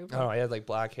what you're talking I about? don't know. He had like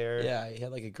black hair. Yeah, he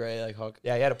had like a gray like Hawk.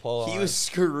 Yeah, he had a polo. He on. was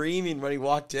screaming when he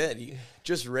walked in. He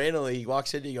just randomly he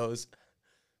walks in and he goes,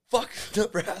 "Fuck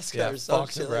Nebraska" Yeah, or some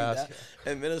fuck shit Nebraska. like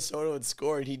that. And Minnesota would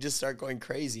score and he'd just start going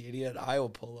crazy. And he had Iowa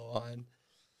polo on.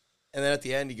 And then at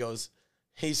the end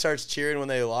he starts cheering when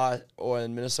they lost or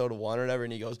when Minnesota won or whatever.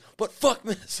 And he goes, "But fuck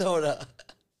Minnesota."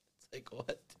 It's like,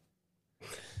 what?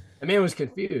 The man was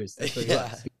confused. That's what he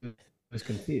Yeah. was. He was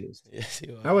confused. Yes,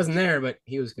 he was. I wasn't there, but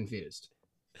he was confused.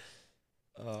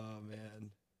 Oh man,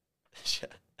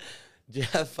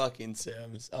 Jeff fucking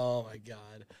Sims. Oh my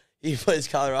god, he plays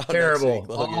Colorado. Terrible. Next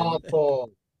week, Logan. Awful.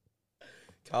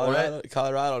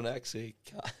 Colorado next week.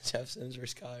 Jeff Sims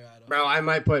versus Colorado. Bro, I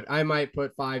might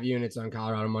put 5 units on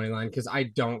Colorado money line because I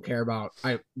don't care.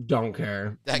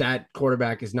 That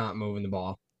quarterback is not moving the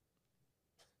ball.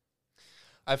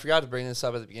 I forgot to bring this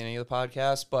up at the beginning of the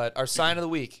podcast, but our sign of the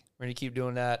week. We're gonna keep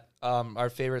doing that. Our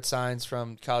favorite signs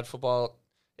from college football.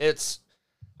 I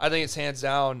think it's hands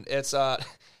down. It's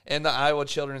in the Iowa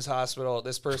Children's Hospital.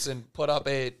 This person put up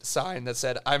a sign that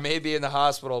said, "I may be in the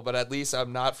hospital, but at least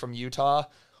I'm not from Utah."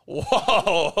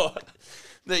 Whoa!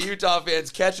 The Utah fans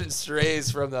catching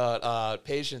strays from the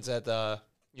patients at the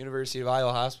University of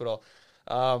Iowa Hospital.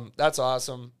 That's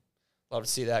awesome. Love to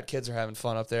see that. Kids are having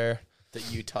fun up there. The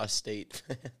Utah State.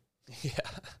 Yeah.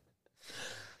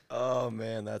 Oh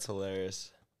man, that's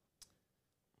hilarious.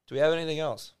 Do we have anything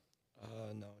else?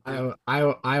 No.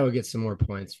 I will get some more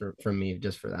points from me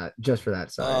just for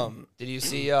that side. Did you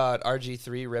see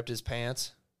RG3 ripped his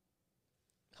pants?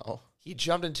 Oh. He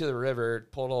jumped into the river,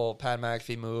 pulled a little Pat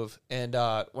McAfee move, and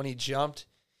when he jumped,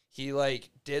 he like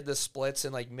did the splits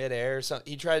in like midair or something.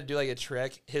 He tried to do like a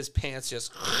trick. His pants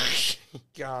just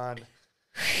gone.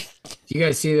 Do you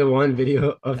guys see the one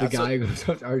video of the guy who goes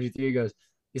up to RG3? He goes,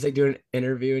 he's like doing an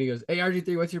interview and he goes, "Hey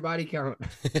RG3, what's your body count?"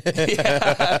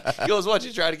 Yeah. He goes, "What?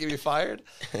 You trying to get me fired?"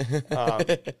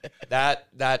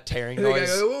 That tearing And the guy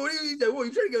noise. goes, "What are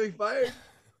you trying to get me fired?"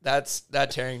 That's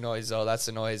that tearing noise though. That's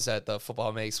the noise that the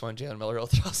football makes when Jalen Miller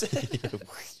throws it.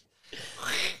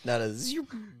 Not a zoom.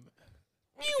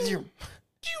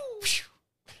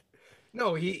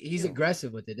 No, he's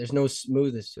aggressive with it. There's no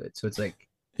smoothness to it. So it's like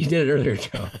you did it earlier,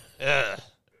 Joe.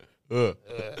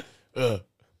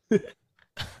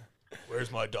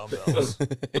 Where's my dumbbells?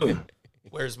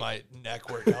 Where's my neck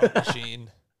workout machine?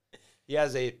 He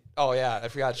has a. Oh yeah, I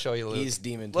forgot to show you, Luke. He's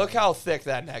demon. Look how thick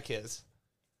that neck is.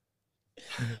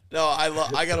 No,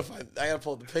 I gotta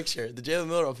pull up the picture. The Jalen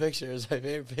Milroe picture is my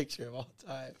favorite picture of all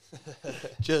time.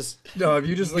 Just No, if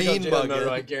you just look up mean Jalen mugging.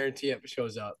 Milroe, I guarantee it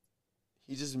shows up.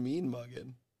 He's just mean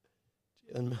mugging.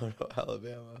 Jalen Milroe,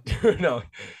 Alabama. No,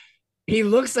 he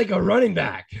looks like a running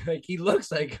back. Like he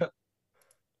looks like.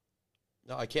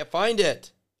 No, I can't find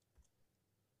it.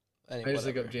 Anyway, I just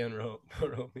look whatever. up Jalen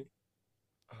Milroe.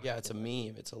 Yeah, it's a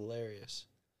meme. It's hilarious.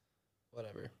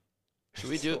 Whatever. Should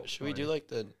we do? So should we do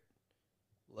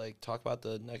talk about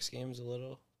the next games a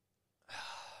little?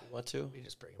 You want to? We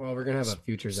just bring. Well, we're gonna have a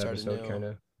futures Start episode, anew. kind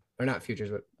of, or not futures,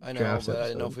 but I know, drafts but I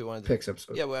didn't know episode. if we wanted to Picks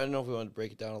episode. Yeah, but I don't know if we wanted to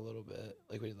break it down a little bit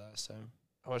like we did last time.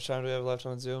 How much time do we have left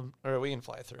on Zoom? Or we can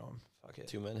fly through them. Fuck it.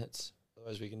 2 minutes.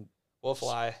 Otherwise, we can. We'll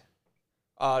fly.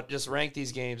 Just rank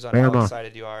these games on how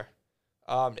excited you are.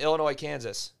 Illinois,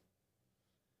 Kansas.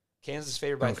 Kansas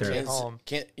favored by 3 at home.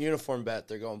 Can't uniform bet.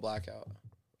 They're going blackout.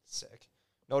 Sick.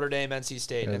 Notre Dame, NC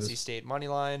State. Yeah, NC State money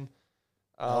line.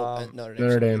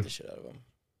 Notre Dame. Beat the shit out of them.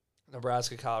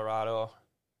 Nebraska, Colorado.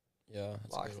 Yeah,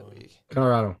 that's a Lock good of the one. week.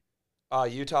 Colorado,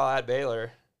 Utah at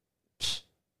Baylor. Psh,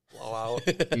 blowout.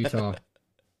 Utah.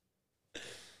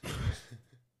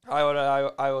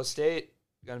 Iowa State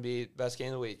going to be best game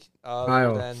of the week.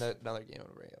 Iowa. Then another game I'm going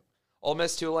to bring up. Ole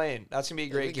Miss Tulane. That's going to be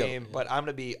a great game, but I'm going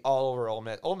to be all over Ole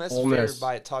Miss. Ole Miss is favored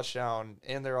by a touchdown,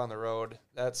 and they're on the road.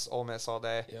 That's Ole Miss all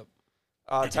day. Yep.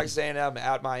 Texas A&M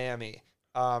at Miami.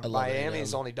 Miami A&M.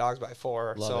 is only dogs by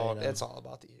 4, Love so A&M. it's all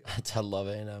about the U. I love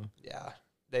A&M. Yeah,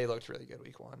 they looked really good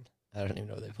week 1. I don't even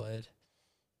know who they played.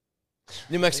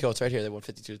 New Mexico, it's right here. They won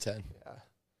 52-10.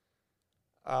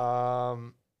 Yeah.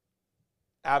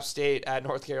 App State at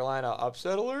North Carolina.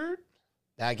 Upset alert.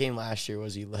 That game last year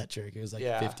was electric. It was like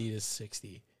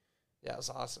 50-60. Yeah, it was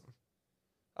awesome.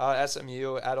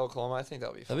 SMU at Oklahoma. I think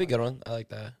that'll be fun. That'd be a good one. I like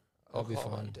that. That'll be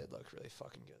Oklahoma fun. did look really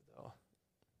fucking good, though.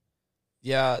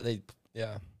 Yeah,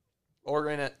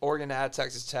 Oregon at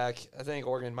Texas Tech. I think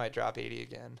Oregon might drop 80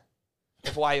 again.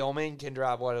 If Wyoming can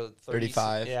drop,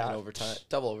 35 yeah. in overtime.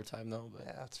 Double overtime, though. But.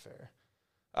 Yeah, that's fair.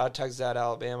 Texas at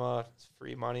Alabama. It's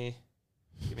free money.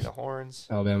 Give me the horns.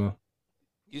 Alabama.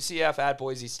 UCF at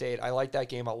Boise State. I like that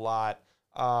game a lot.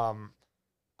 I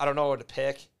don't know what to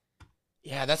pick.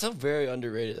 Yeah, that's a very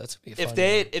underrated. That's gonna be a fun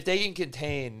If they can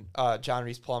contain John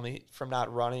Reese Plumlee from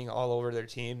not running all over their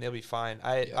team, they'll be fine.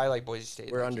 I like Boise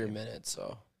State. We're under a minute,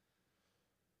 so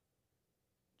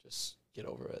just get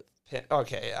over it.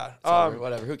 Okay, yeah.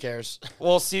 Whatever. Who cares?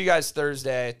 We'll see you guys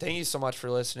Thursday. Thank you so much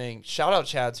for listening. Shout out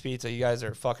Chad's Pizza. You guys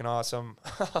are fucking awesome.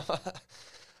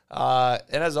 And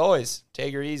as always,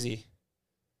 take her easy.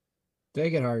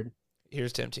 Take it hard.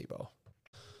 Here's Tim Tebow.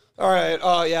 All right.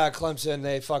 Oh, yeah, Clemson,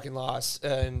 they fucking lost.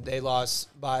 And they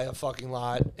lost by a fucking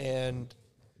lot. And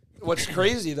what's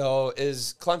crazy, though,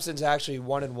 is Clemson's actually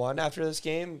 1-1 after this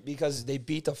game because they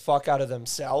beat the fuck out of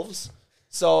themselves.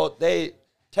 So they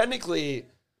technically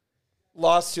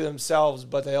lost to themselves,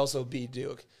 but they also beat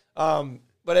Duke.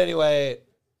 But anyway,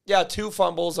 yeah, 2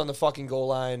 fumbles on the fucking goal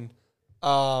line.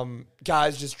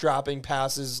 Guys just dropping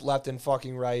passes left and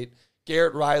fucking right.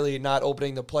 Garrett Riley not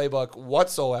opening the playbook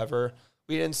whatsoever.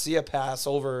 We didn't see a pass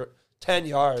over 10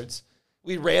 yards.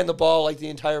 We ran the ball like the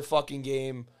entire fucking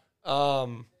game.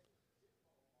 And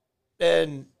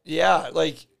yeah,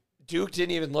 like Duke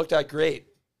didn't even look that great.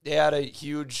 They had a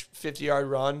huge 50-yard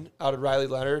run out of Riley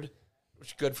Leonard, which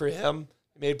is good for him.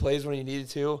 He made plays when he needed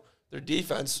to. Their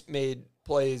defense made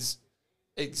plays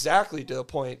exactly to the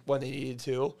point when they needed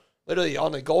to. Literally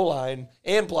on the goal line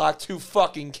and blocked 2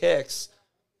 fucking kicks.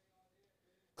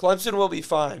 Clemson will be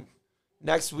fine.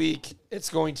 Next week,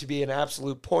 it's going to be an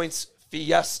absolute points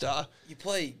fiesta. You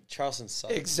play Charleston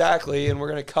Southern. Exactly, and we're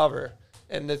going to cover.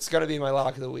 And it's going to be my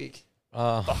lock of the week.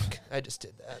 Fuck, I just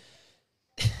did that.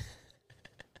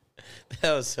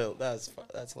 That's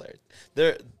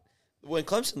hilarious. When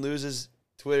Clemson loses,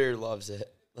 Twitter loves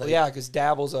it. Well, yeah, because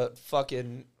Dabble's a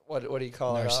fucking, what do you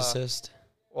call narcissist.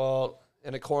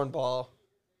 And a cornball.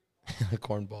 A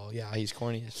cornball. Yeah, he's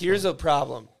corny. Here's a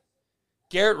problem.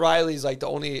 Garrett Riley's like the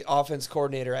only offense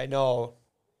coordinator I know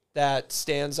that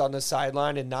stands on the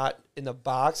sideline and not in the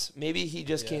box. Maybe he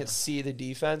just can't see the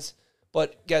defense.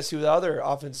 But guess who the other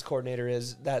offense coordinator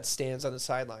is that stands on the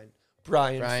sideline?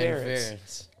 Brian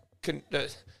Ferentz.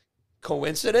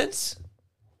 Coincidence?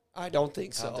 I don't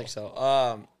think so. I don't think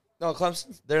so. No,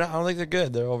 Clemson. They're not. I don't think they're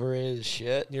good. They're overrated as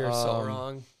shit. You're so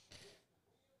wrong.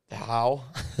 How?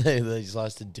 They just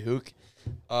lost to Duke.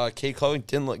 Kate Clogan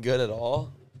didn't look good at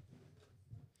all.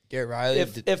 Garrett Riley.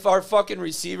 If our fucking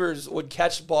receivers would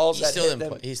catch balls, he still didn't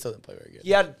play very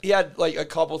good. He had like a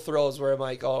couple throws where I'm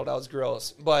like, oh, that was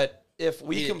gross. But if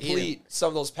we complete some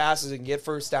of those passes and get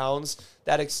first downs,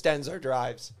 that extends our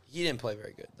drives. He didn't play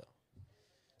very good though.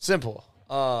 Simple.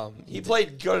 He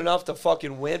played good enough to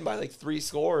fucking win by like 3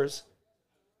 scores.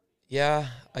 Yeah,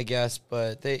 I guess,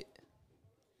 but I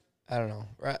don't know.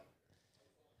 Right?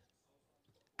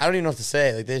 I don't even know what to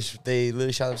say. Like they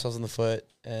literally shot themselves in the foot,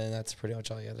 and that's pretty much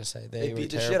all you got to say. They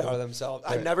beat the shit out of themselves.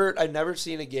 I've never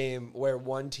seen a game where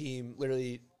one team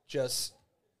literally just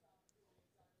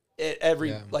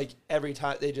every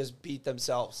time they just beat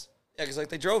themselves. Yeah, because like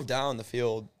they drove down the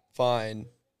field fine.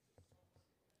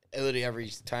 Literally every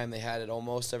time they had it,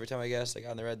 almost every time I guess, like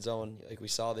on the red zone, like we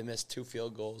saw, they missed 2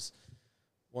 field goals.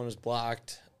 One was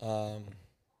blocked. Were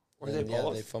they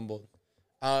both? They fumbled.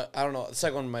 I don't know. The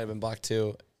second one might have been blocked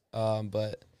too.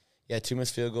 But yeah, 2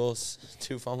 missed field goals,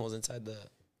 2 fumbles inside the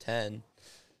 10.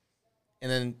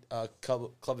 And then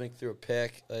Klubnik threw a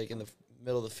pick like in the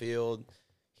middle of the field.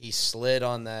 He slid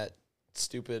on that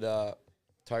stupid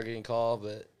targeting call,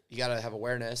 but you got to have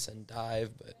awareness and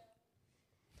dive. But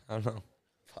I don't know.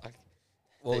 Fuck.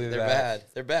 They're bad.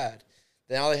 They're bad.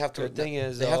 Now they have to. The thing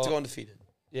is, they have to go undefeated.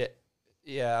 Yeah.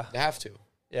 They have to.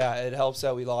 Yeah, it helps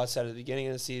that we lost at the beginning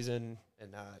of the season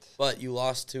and not. But you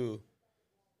lost to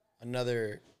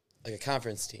another like a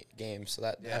conference game, so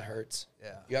that hurts.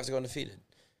 Yeah. You have to go undefeated.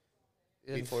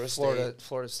 In Florida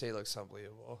Florida State looks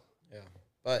unbelievable. Yeah.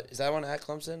 But is that one at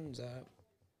Clemson?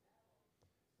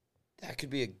 That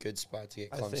could be a good spot to get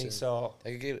Clemson. I think so.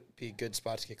 That could be a good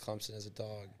spot to get Clemson as a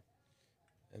dog.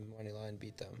 And money line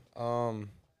beat them.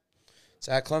 It's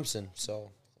at Clemson, so.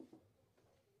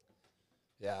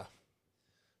 Yeah.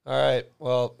 All right.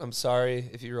 Well, I'm sorry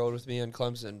if you rode with me on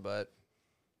Clemson, but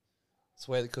it's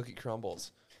the way the cookie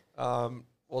crumbles.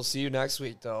 We'll see you next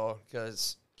week, though,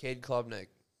 because Cade Klubnik.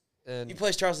 And he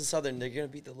plays Charleston Southern. They're going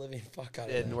to beat the living fuck out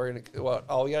of them. And we're going to, well,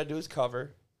 all we got to do is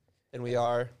cover, and we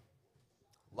are.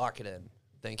 Lock it in.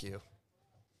 Thank you.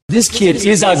 This kid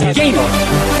is a gamer.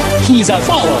 He's a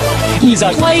baller. He's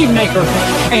a playmaker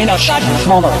and a shot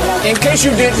caller. In case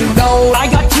you didn't know, I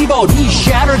got T-Bowed. He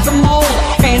shattered the mold,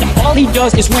 and all he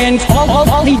does is win.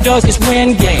 All he does is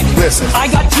win games. Listen.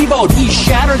 I got T-Bowed. He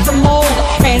shattered the mold,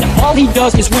 and all he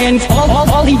does is win.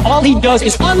 All he does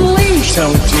is unleash.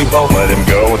 Tell T-Bow, let him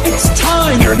go. It's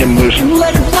time. Turn him loose.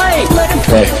 Let him play. Let him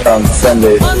play. On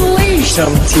Sunday. Unleash.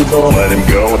 Tell T-Bow, let him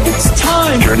go. It's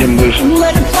time. Turn him loose.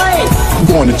 Let him play. I'm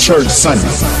going to church Sunday.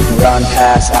 Run,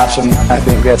 pass, option, I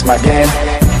think that's my game.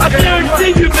 I can't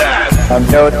think of that. I'm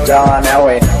no John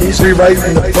Elway. He's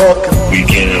rewriting the book. Week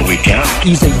in and week out.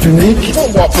 He's a unique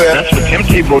football player. That's what Tim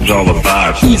Tebow's all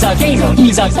about. He's a gamer.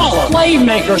 He's a baller.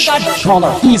 Playmaker, shot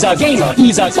caller. He's a gamer.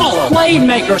 He's a baller.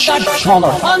 Playmaker, shot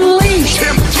caller. Unleash.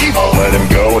 Tim Tebow. Let him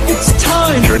go. It's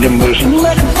time. Turn him loose.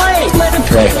 Let him play. Let him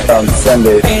play. On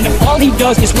Sunday. And all he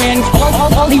does is win.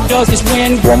 All he does is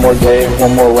win. One more day,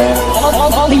 one more win.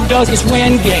 All he does is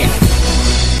win game.